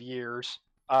number of years.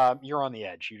 You're on the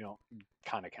edge. You don't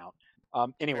kind of count.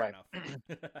 Anyway,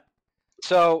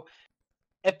 so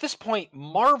at this point,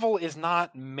 Marvel is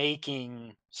not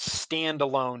making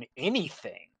standalone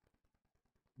anything.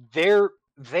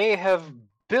 They have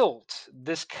built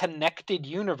this connected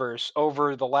universe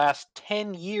over the last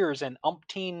 10 years and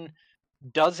umpteen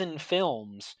dozen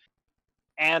films,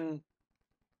 and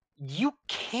you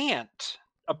can't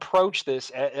approach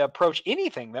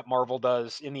anything that Marvel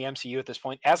does in the MCU at this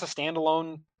point as a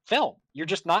standalone film. You're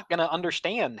just not going to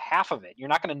understand half of it. You're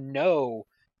not going to know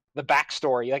the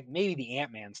backstory. Like maybe the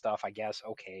Ant-Man stuff, I guess,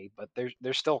 okay, but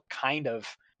there's still kind of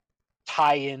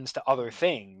tie-ins to other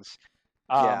things.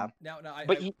 Yeah.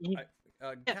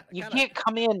 You can't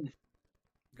come in.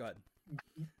 Go ahead.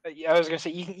 I was going to say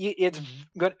it's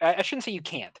good. I shouldn't say you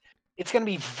can't. It's going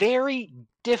to be very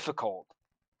difficult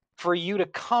for you to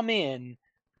come in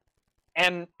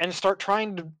and start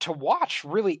trying to watch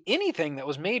really anything that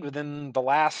was made within the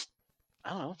last I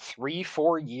don't know,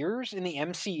 3-4 years in the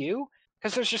MCU,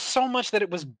 because there's just so much that it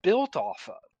was built off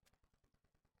of.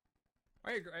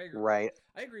 I agree. Right.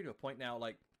 I agree to a point now.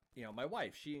 Like, my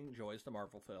wife, she enjoys the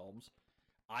Marvel films.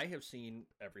 I have seen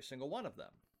every single one of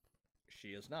them.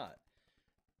 She has not.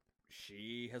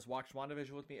 She has watched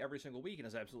WandaVision with me every single week and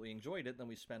has absolutely enjoyed it. Then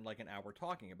we spend like an hour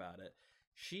talking about it.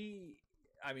 She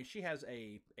has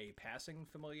a passing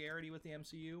familiarity with the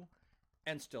MCU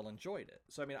and still enjoyed it.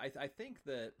 So, I think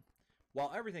that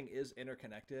while everything is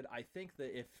interconnected, I think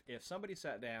that if somebody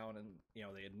sat down and,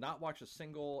 they had not watched a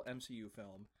single MCU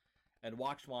film and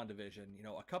watched WandaVision,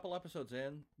 a couple episodes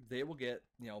in, they will get,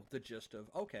 the gist of,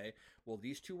 okay, well,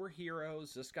 these two were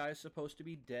heroes. This guy's supposed to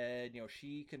be dead.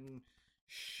 She can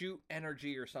shoot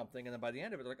energy or something. And then by the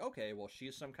end of it, they're like, okay, well,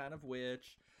 she's some kind of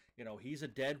witch. He's a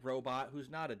dead robot who's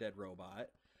not a dead robot.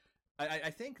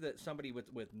 I think that somebody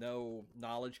with no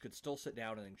knowledge could still sit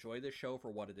down and enjoy this show for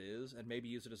what it is and maybe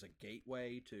use it as a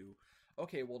gateway to,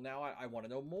 okay, well, now I want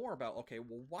to know more about, okay,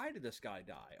 well, why did this guy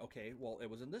die? Okay, well, it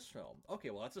was in this film.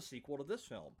 Okay, well, that's a sequel to this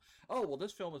film. Oh, well,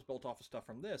 this film is built off of stuff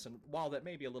from this. And while that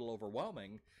may be a little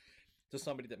overwhelming to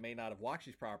somebody that may not have watched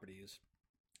these properties,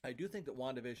 I do think that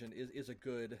WandaVision is a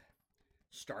good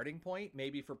starting point,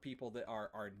 maybe for people that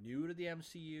are new to the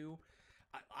MCU.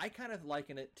 I kind of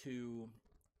liken it to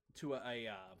a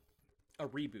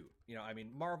reboot.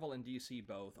 Marvel and DC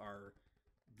both are.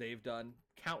 They've done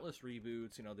countless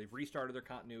reboots. They've restarted their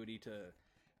continuity to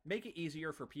make it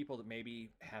easier for people that maybe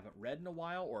haven't read in a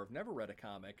while or have never read a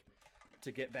comic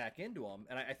to get back into them.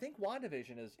 And I think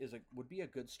WandaVision would be a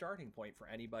good starting point for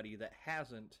anybody that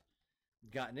hasn't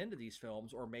gotten into these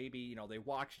films, or maybe they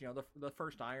watched the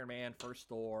first Iron Man, first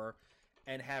Thor,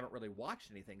 and haven't really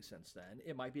watched anything since then.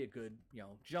 It might be a good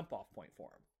jump off point for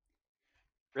them.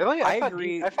 Really? I thought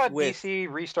agree I thought with- DC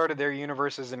restarted their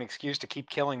universe as an excuse to keep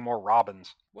killing more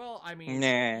Robins. Well,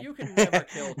 Nah. you can never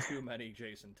kill too many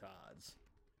Jason Todds.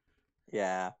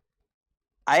 Yeah.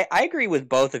 I agree with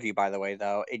both of you, by the way,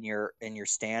 though, in your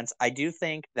stance. I do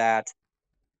think that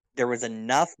there was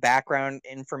enough background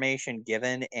information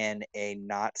given in a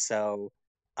not so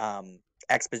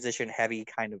exposition heavy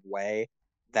kind of way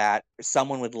that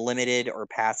someone with limited or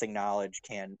passing knowledge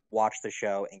can watch the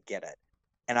show and get it.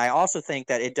 And I also think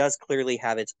that it does clearly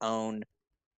have its own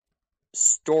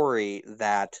story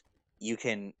that you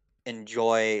can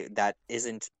enjoy that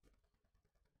isn't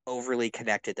overly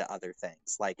connected to other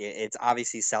things. Like it's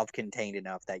obviously self-contained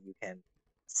enough that you can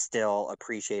still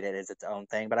appreciate it as its own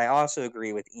thing. But I also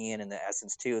agree with Ian in the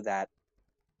essence too that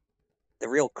the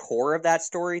real core of that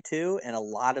story too, and a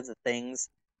lot of the things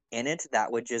in it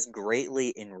that would just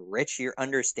greatly enrich your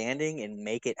understanding and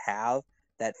make it have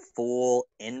that full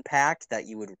impact that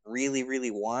you would really, really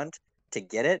want to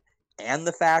get it. And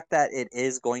the fact that it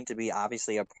is going to be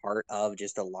obviously a part of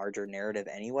just a larger narrative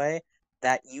anyway,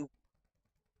 that you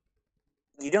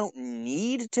don't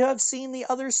need to have seen the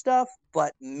other stuff,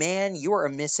 but man, you are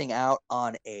missing out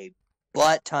on a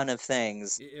butt ton of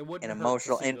things It wouldn't and hurt to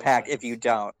emotional see those impact if things. you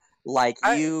don't. Like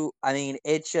to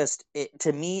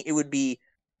me, it would be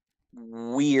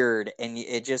weird, and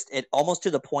it almost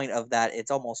to the point of that it's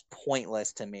almost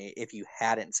pointless to me if you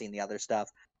hadn't seen the other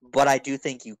stuff. But I do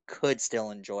think you could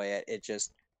still enjoy it.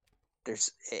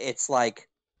 It's like,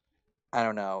 I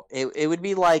don't know. It would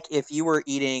be like if you were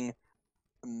eating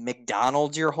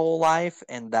McDonald's your whole life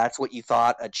and that's what you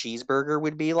thought a cheeseburger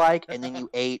would be like, and then you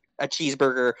ate a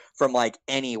cheeseburger from like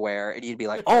anywhere and you'd be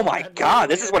like, oh my god,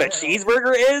 this is what a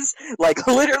cheeseburger is? Like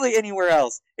literally anywhere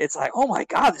else it's like, oh my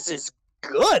god, this is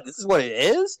good, this is what it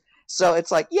is. So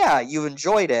it's like, yeah, you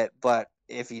enjoyed it, but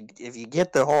if you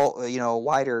get the whole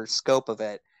wider scope of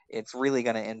it, it's really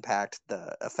going to impact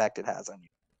the effect it has on you.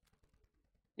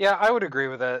 Yeah, I would agree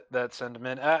with that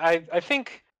sentiment. I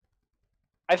think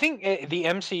the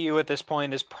MCU at this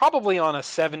point is probably on a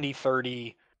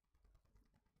 70-30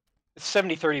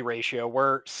 ratio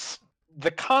where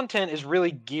the content is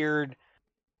really geared.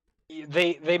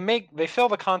 They fill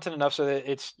the content enough so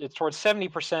that it's towards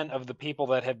 70% of the people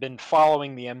that have been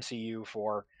following the MCU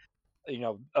for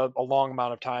a long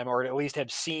amount of time, or at least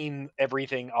have seen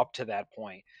everything up to that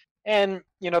point. And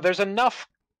there's enough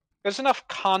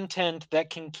content that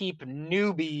can keep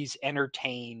newbies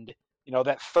entertained,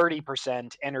 that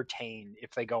 30% entertained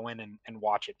if they go in and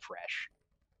watch it fresh.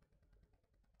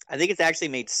 I think it's actually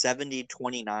made 70,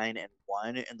 29, and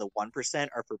 1, and the 1%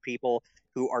 are for people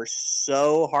who are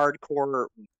so hardcore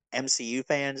MCU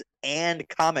fans and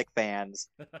comic fans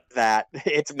that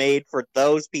it's made for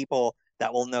those people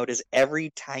that will notice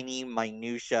every tiny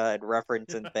minutia and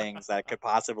reference and things that could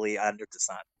possibly under the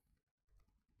sun.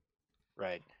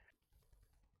 Right.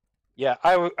 Yeah,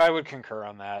 I would concur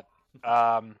on that.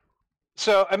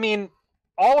 So, I mean,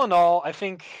 all in all, I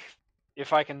think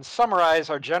if I can summarize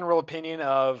our general opinion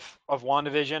of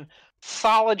WandaVision,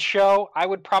 solid show. I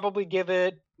would probably give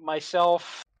it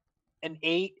myself an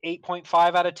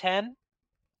 8.5 out of 10.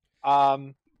 Yeah,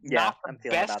 Not the I'm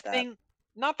feeling best about that. thing.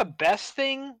 Not the best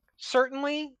thing,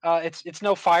 certainly. It's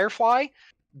no Firefly,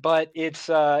 but it's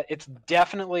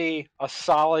definitely a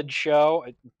solid show.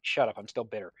 Shut up! I'm still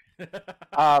bitter.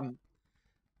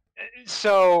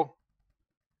 So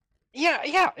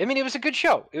yeah. I mean, it was a good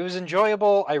show. It was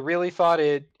enjoyable. I really thought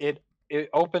it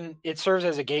opened. It serves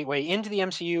as a gateway into the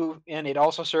MCU, and it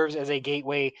also serves as a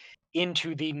gateway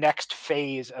into the next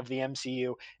phase of the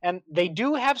MCU. And they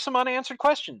do have some unanswered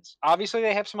questions. Obviously,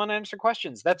 they have some unanswered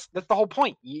questions. That's the whole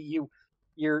point.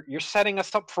 You're setting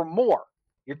us up for more.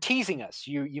 You're teasing us.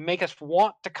 You make us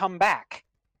want to come back.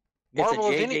 It's Marvel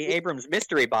a is J.J. Abrams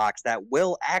mystery box that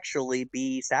will actually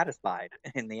be satisfied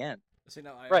in the end. See,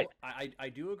 now, Right. I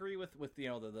do agree with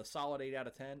the solid 8 out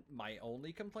of 10. My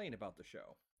only complaint about the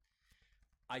show,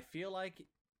 I feel like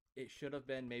it should have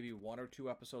been maybe 1 or 2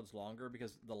 episodes longer,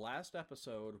 because the last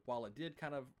episode, while it did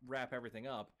kind of wrap everything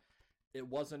up, it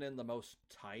wasn't in the most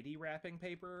tidy wrapping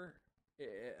paper,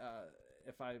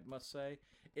 if I must say.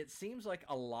 It seems like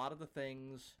a lot of the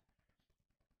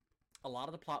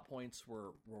plot points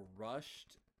were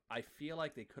rushed. I feel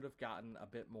like they could have gotten a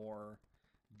bit more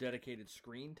dedicated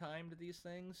screen time to these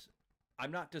things.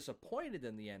 I'm not disappointed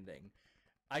in the ending.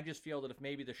 I just feel that if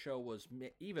maybe the show was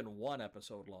even 1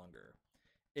 episode longer,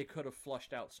 it could have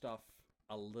flushed out stuff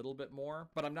a little bit more,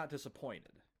 but I'm not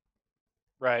disappointed.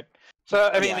 Right. So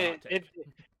I mean, Yeah.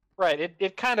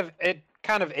 it kind of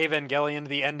Evangelion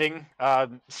the ending.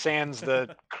 Sans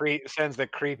the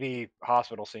creepy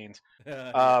hospital scenes.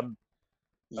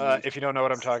 If you don't know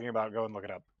what I'm talking about, go and look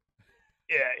it up.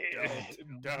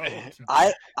 Don't.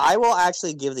 I will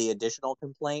actually give the additional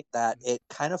complaint that it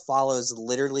kind of follows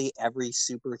literally every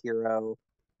superhero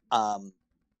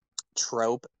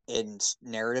trope and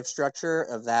narrative structure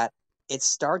of that. It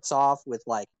starts off with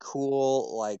like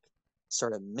cool, like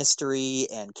sort of mystery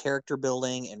and character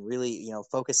building and really,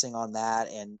 focusing on that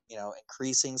and,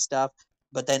 increasing stuff,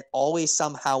 but then always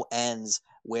somehow ends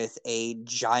with a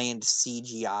giant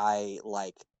CGI,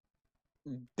 like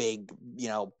big,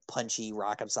 punchy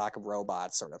rock'em sock'em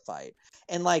robot sort of fight.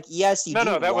 And like, yes, you No,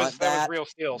 that want was Real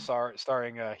Steel,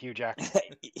 starring Hugh Jackman.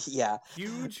 Yeah,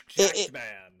 Huge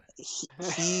Jackman.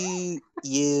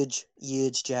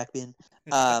 Huge Jackman.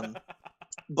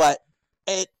 But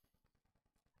it,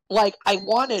 like, I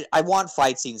want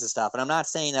fight scenes and stuff, and I'm not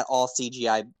saying that all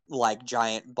CGI like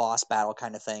giant boss battle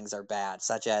kind of things are bad,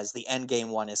 such as the Endgame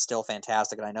one is still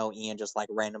fantastic, and I know Ian just like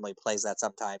randomly plays that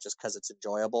sometimes just because it's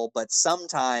enjoyable, but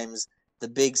sometimes the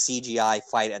big CGI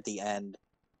fight at the end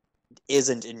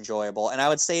isn't enjoyable, and I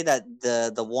would say that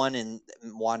the one in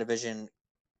WandaVision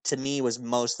to me was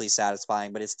mostly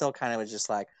satisfying, but it still kind of was just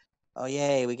like, oh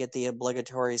yay, we get the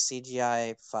obligatory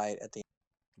CGI fight at the end.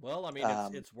 Well, I mean,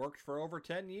 it's worked for over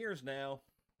 10 years now.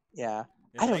 Yeah.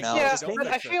 I don't know. Yeah, Maybe,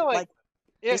 I feel like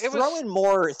just throw in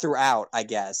more throughout, I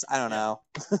guess. I don't know.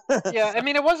 Yeah, I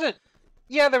mean, it wasn't.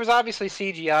 Yeah, there was obviously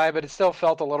CGI, but it still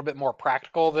felt a little bit more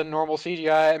practical than normal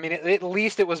CGI. I mean, at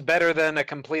least it was better than a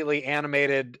completely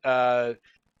animated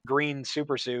green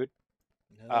supersuit.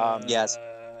 Yes.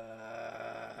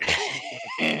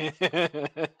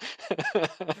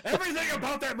 Everything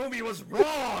about that movie was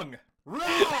wrong.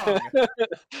 Wrong.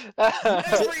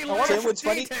 Every last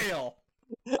detail.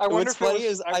 I wonder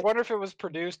if it was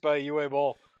produced by Uwe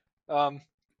Boll. It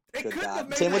couldn't have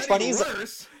made Tim, it what's any funny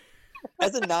worse.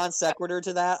 As a non sequitur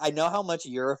to that, I know how much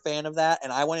you're a fan of that,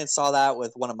 and I went and saw that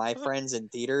with one of my friends in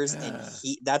theaters, and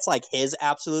that's like his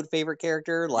absolute favorite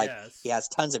character. Like, yes. He has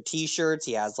tons of T-shirts,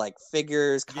 he has like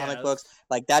figures, comic books.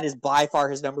 Like, that is by far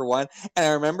his number one. And I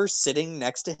remember sitting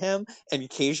next to him and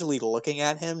occasionally looking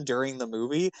at him during the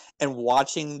movie and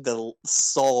watching the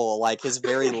soul, like his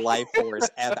very life force,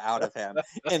 ebb out of him,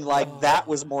 and like that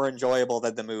was more enjoyable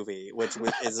than the movie, which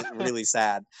is really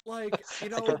sad. Like,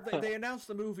 they announced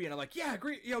the movie, and I'm like, yeah,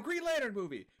 Green Lantern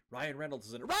movie. Ryan Reynolds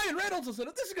is in it. Ryan Reynolds is in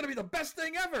it. This is gonna be the best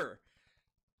thing ever.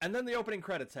 And then the opening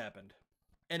credits happened,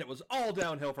 and it was all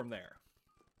downhill from there.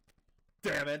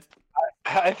 Damn it!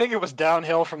 I think it was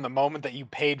downhill from the moment that you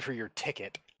paid for your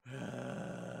ticket.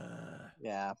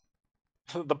 Yeah.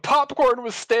 The popcorn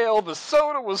was stale, the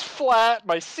soda was flat,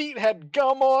 my seat had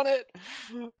gum on it.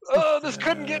 Oh, this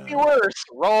couldn't get any worse.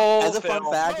 Roll As a film.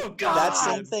 fun fact, Oh, that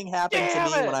same thing happened to me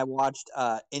Damn when it. I watched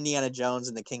Indiana Jones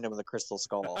and the Kingdom of the Crystal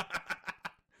Skull.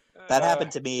 That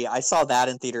happened to me. I saw that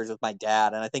in theaters with my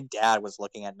dad, and I think Dad was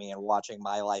looking at me and watching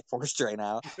my life force drain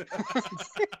out.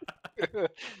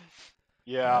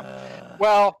 Yeah.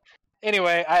 Well,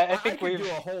 Anyway, I I think could we've do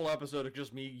a whole episode of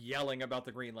just me yelling about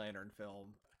the Green Lantern film.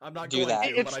 I'm not Do going that.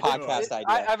 to, It's but I podcast could.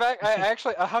 idea. I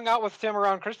actually I hung out with Tim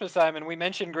around Christmas time, and we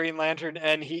mentioned Green Lantern,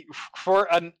 and he for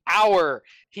an hour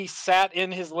he sat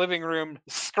in his living room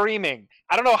screaming.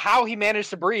 I don't know how he managed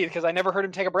to breathe because I never heard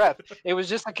him take a breath. It was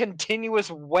just a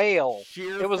continuous wail.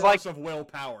 Sheer It was force like of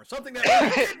willpower, something that we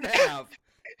didn't have.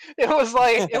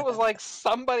 it was like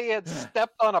somebody had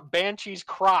stepped on a banshee's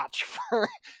crotch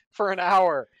for an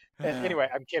hour. Anyway,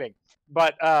 I'm kidding,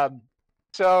 but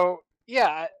so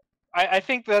yeah. I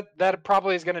think that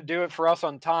probably is going to do it for us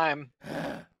on time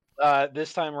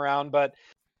this time around. But,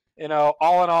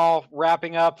 all in all,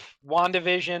 wrapping up,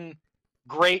 WandaVision,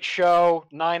 great show,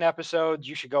 9 episodes.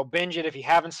 You should go binge it if you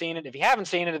haven't seen it. If you haven't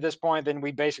seen it at this point, then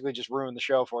we basically just ruined the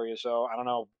show for you. So I don't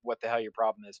know what the hell your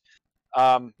problem is.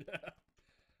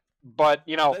 But,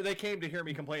 They came to hear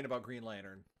me complain about Green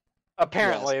Lantern.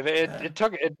 apparently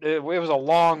it was a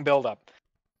long buildup.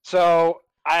 So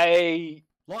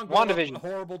Long WandaVision.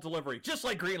 horrible delivery, just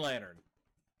like Green Lantern.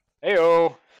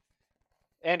 Heyo.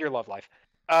 And your love life.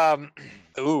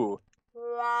 Ooh.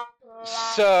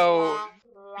 So,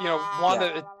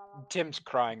 Wanda. Tim's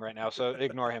crying right now, so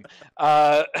ignore him.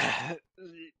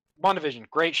 WandaVision,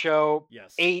 great show.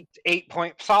 Yes.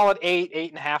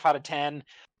 8.5 out of 10.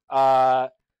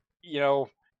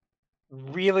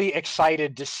 Really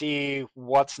excited to see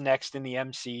what's next in the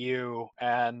MCU,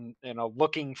 and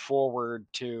looking forward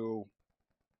to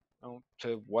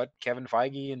what Kevin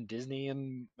Feige and Disney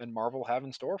and Marvel have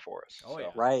in store for us. Oh, yeah.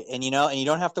 Right, and you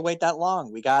don't have to wait that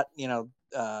long. We got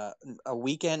a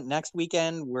weekend. Next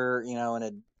weekend, we're in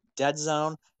a dead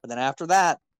zone, but then after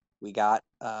that, we got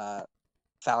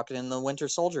Falcon and the Winter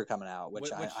Soldier coming out, which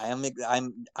I'm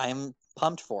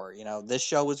pumped for. This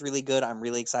show was really good. I'm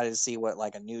really excited to see what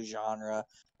a new genre,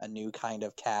 a new kind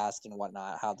of cast and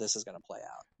whatnot, how this is going to play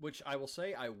out. Which I will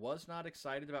say, I was not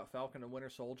excited about Falcon and Winter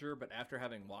Soldier, but after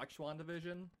having watched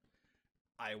WandaVision,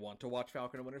 I want to watch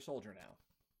Falcon and Winter Soldier now.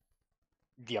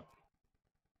 Yep,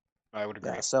 I would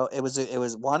agree. Yeah, so it was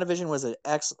WandaVision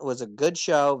was a good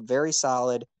show, very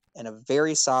solid, and a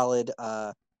very solid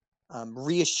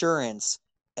reassurance,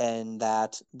 and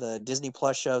that the Disney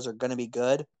Plus shows are going to be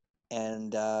good,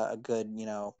 and a good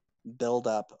build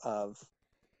up of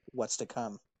what's to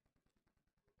come.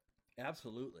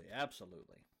 Absolutely.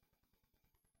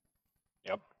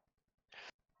 Yep.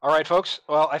 All right, folks.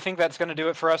 Well, I think that's going to do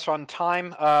it for us on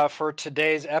time for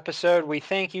today's episode. We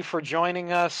thank you for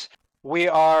joining us. We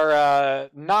are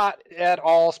not at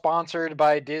all sponsored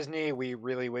by Disney. We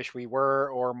really wish we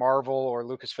were, or Marvel, or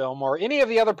Lucasfilm, or any of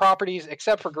the other properties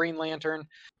except for Green Lantern.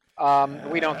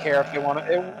 We don't care if they want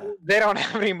to. They don't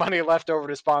have any money left over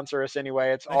to sponsor us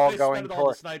anyway. It's all going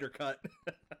toward the Snyder Cut.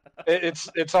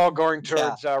 it's all going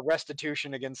towards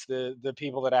restitution against the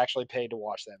people that actually paid to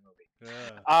watch that movie.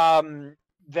 Yeah.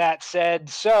 That said,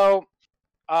 so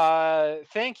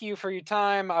thank you for your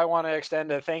time. I want to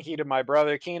extend a thank you to my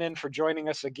brother Keenan for joining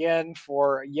us again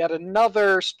for yet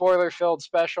another spoiler-filled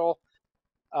special.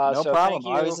 No so problem. thank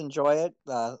you. I always enjoy it.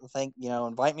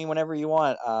 Invite me whenever you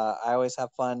want. I always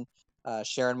have fun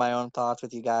sharing my own thoughts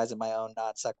with you guys and my own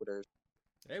non sequiturs.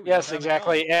 Hey, yes,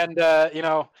 exactly. And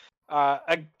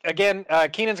again,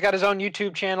 Keenan's got his own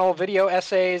YouTube channel, video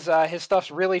essays. His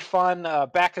stuff's really fun.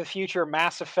 Back to the Future,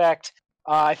 Mass Effect.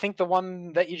 I think the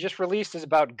one that you just released is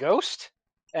about Ghost,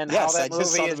 and Yes, how I that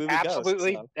just saw movie the is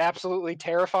movie Ghost, absolutely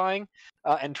terrifying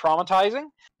and traumatizing.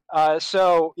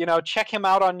 So check him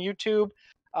out on YouTube.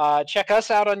 Check us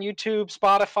out on YouTube,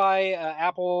 Spotify,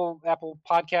 Apple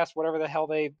Podcasts, whatever the hell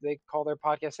they call their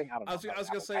podcasting. I don't know. I was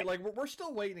gonna say, we're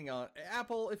still waiting on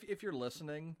Apple. If you're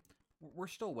listening, we're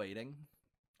still waiting.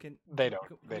 Can we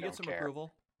get some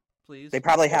approval, please? They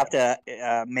probably have to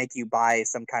make you buy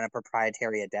some kind of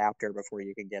proprietary adapter before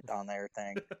you can get on their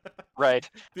thing. Right.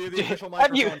 The official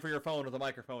microphone for your phone with a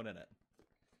microphone in it.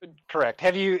 Correct.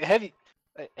 Have you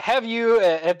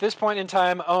at this point in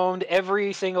time owned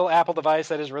every single Apple device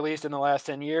that is released in the last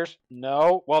 10 years?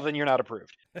 No? Well, then you're not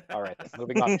approved. All right,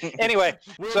 moving on. Anyway,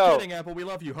 we're kidding, Apple. We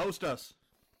love you. Host us,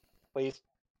 please.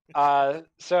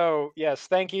 So yes,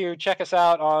 thank you. Check us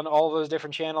out on all those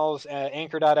different channels.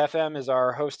 Anchor.fm is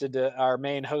our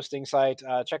main hosting site.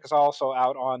 Check us also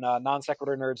out on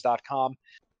nonsequiturnerds.com,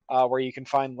 where you can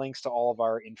find links to all of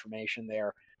our information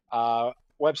there.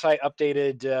 Website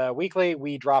updated weekly.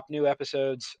 We drop new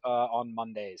episodes on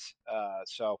Mondays.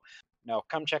 So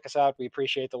come check us out. We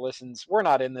appreciate the listens. We're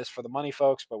not in this for the money,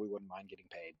 folks, but we wouldn't mind getting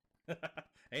paid.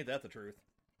 Ain't that the truth?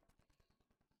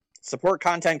 Support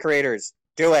content creators.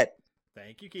 Do it.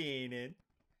 Thank you, Keenan.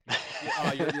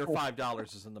 Your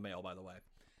 $5 is in the mail, by the way.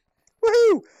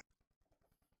 Woohoo!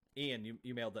 Ian,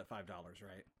 you mailed that $5,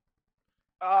 right?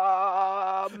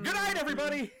 Good night,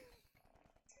 everybody.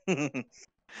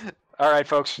 All right,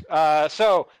 folks.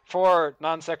 So for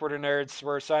Non Sequitur Nerds,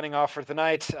 we're signing off for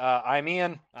tonight. I'm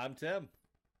Ian. I'm Tim.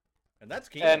 And that's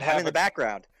Keenan. And I'm in the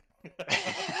background.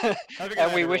 Have a good and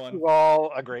night, we wish everyone. you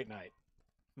all a great night.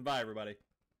 Bye, everybody.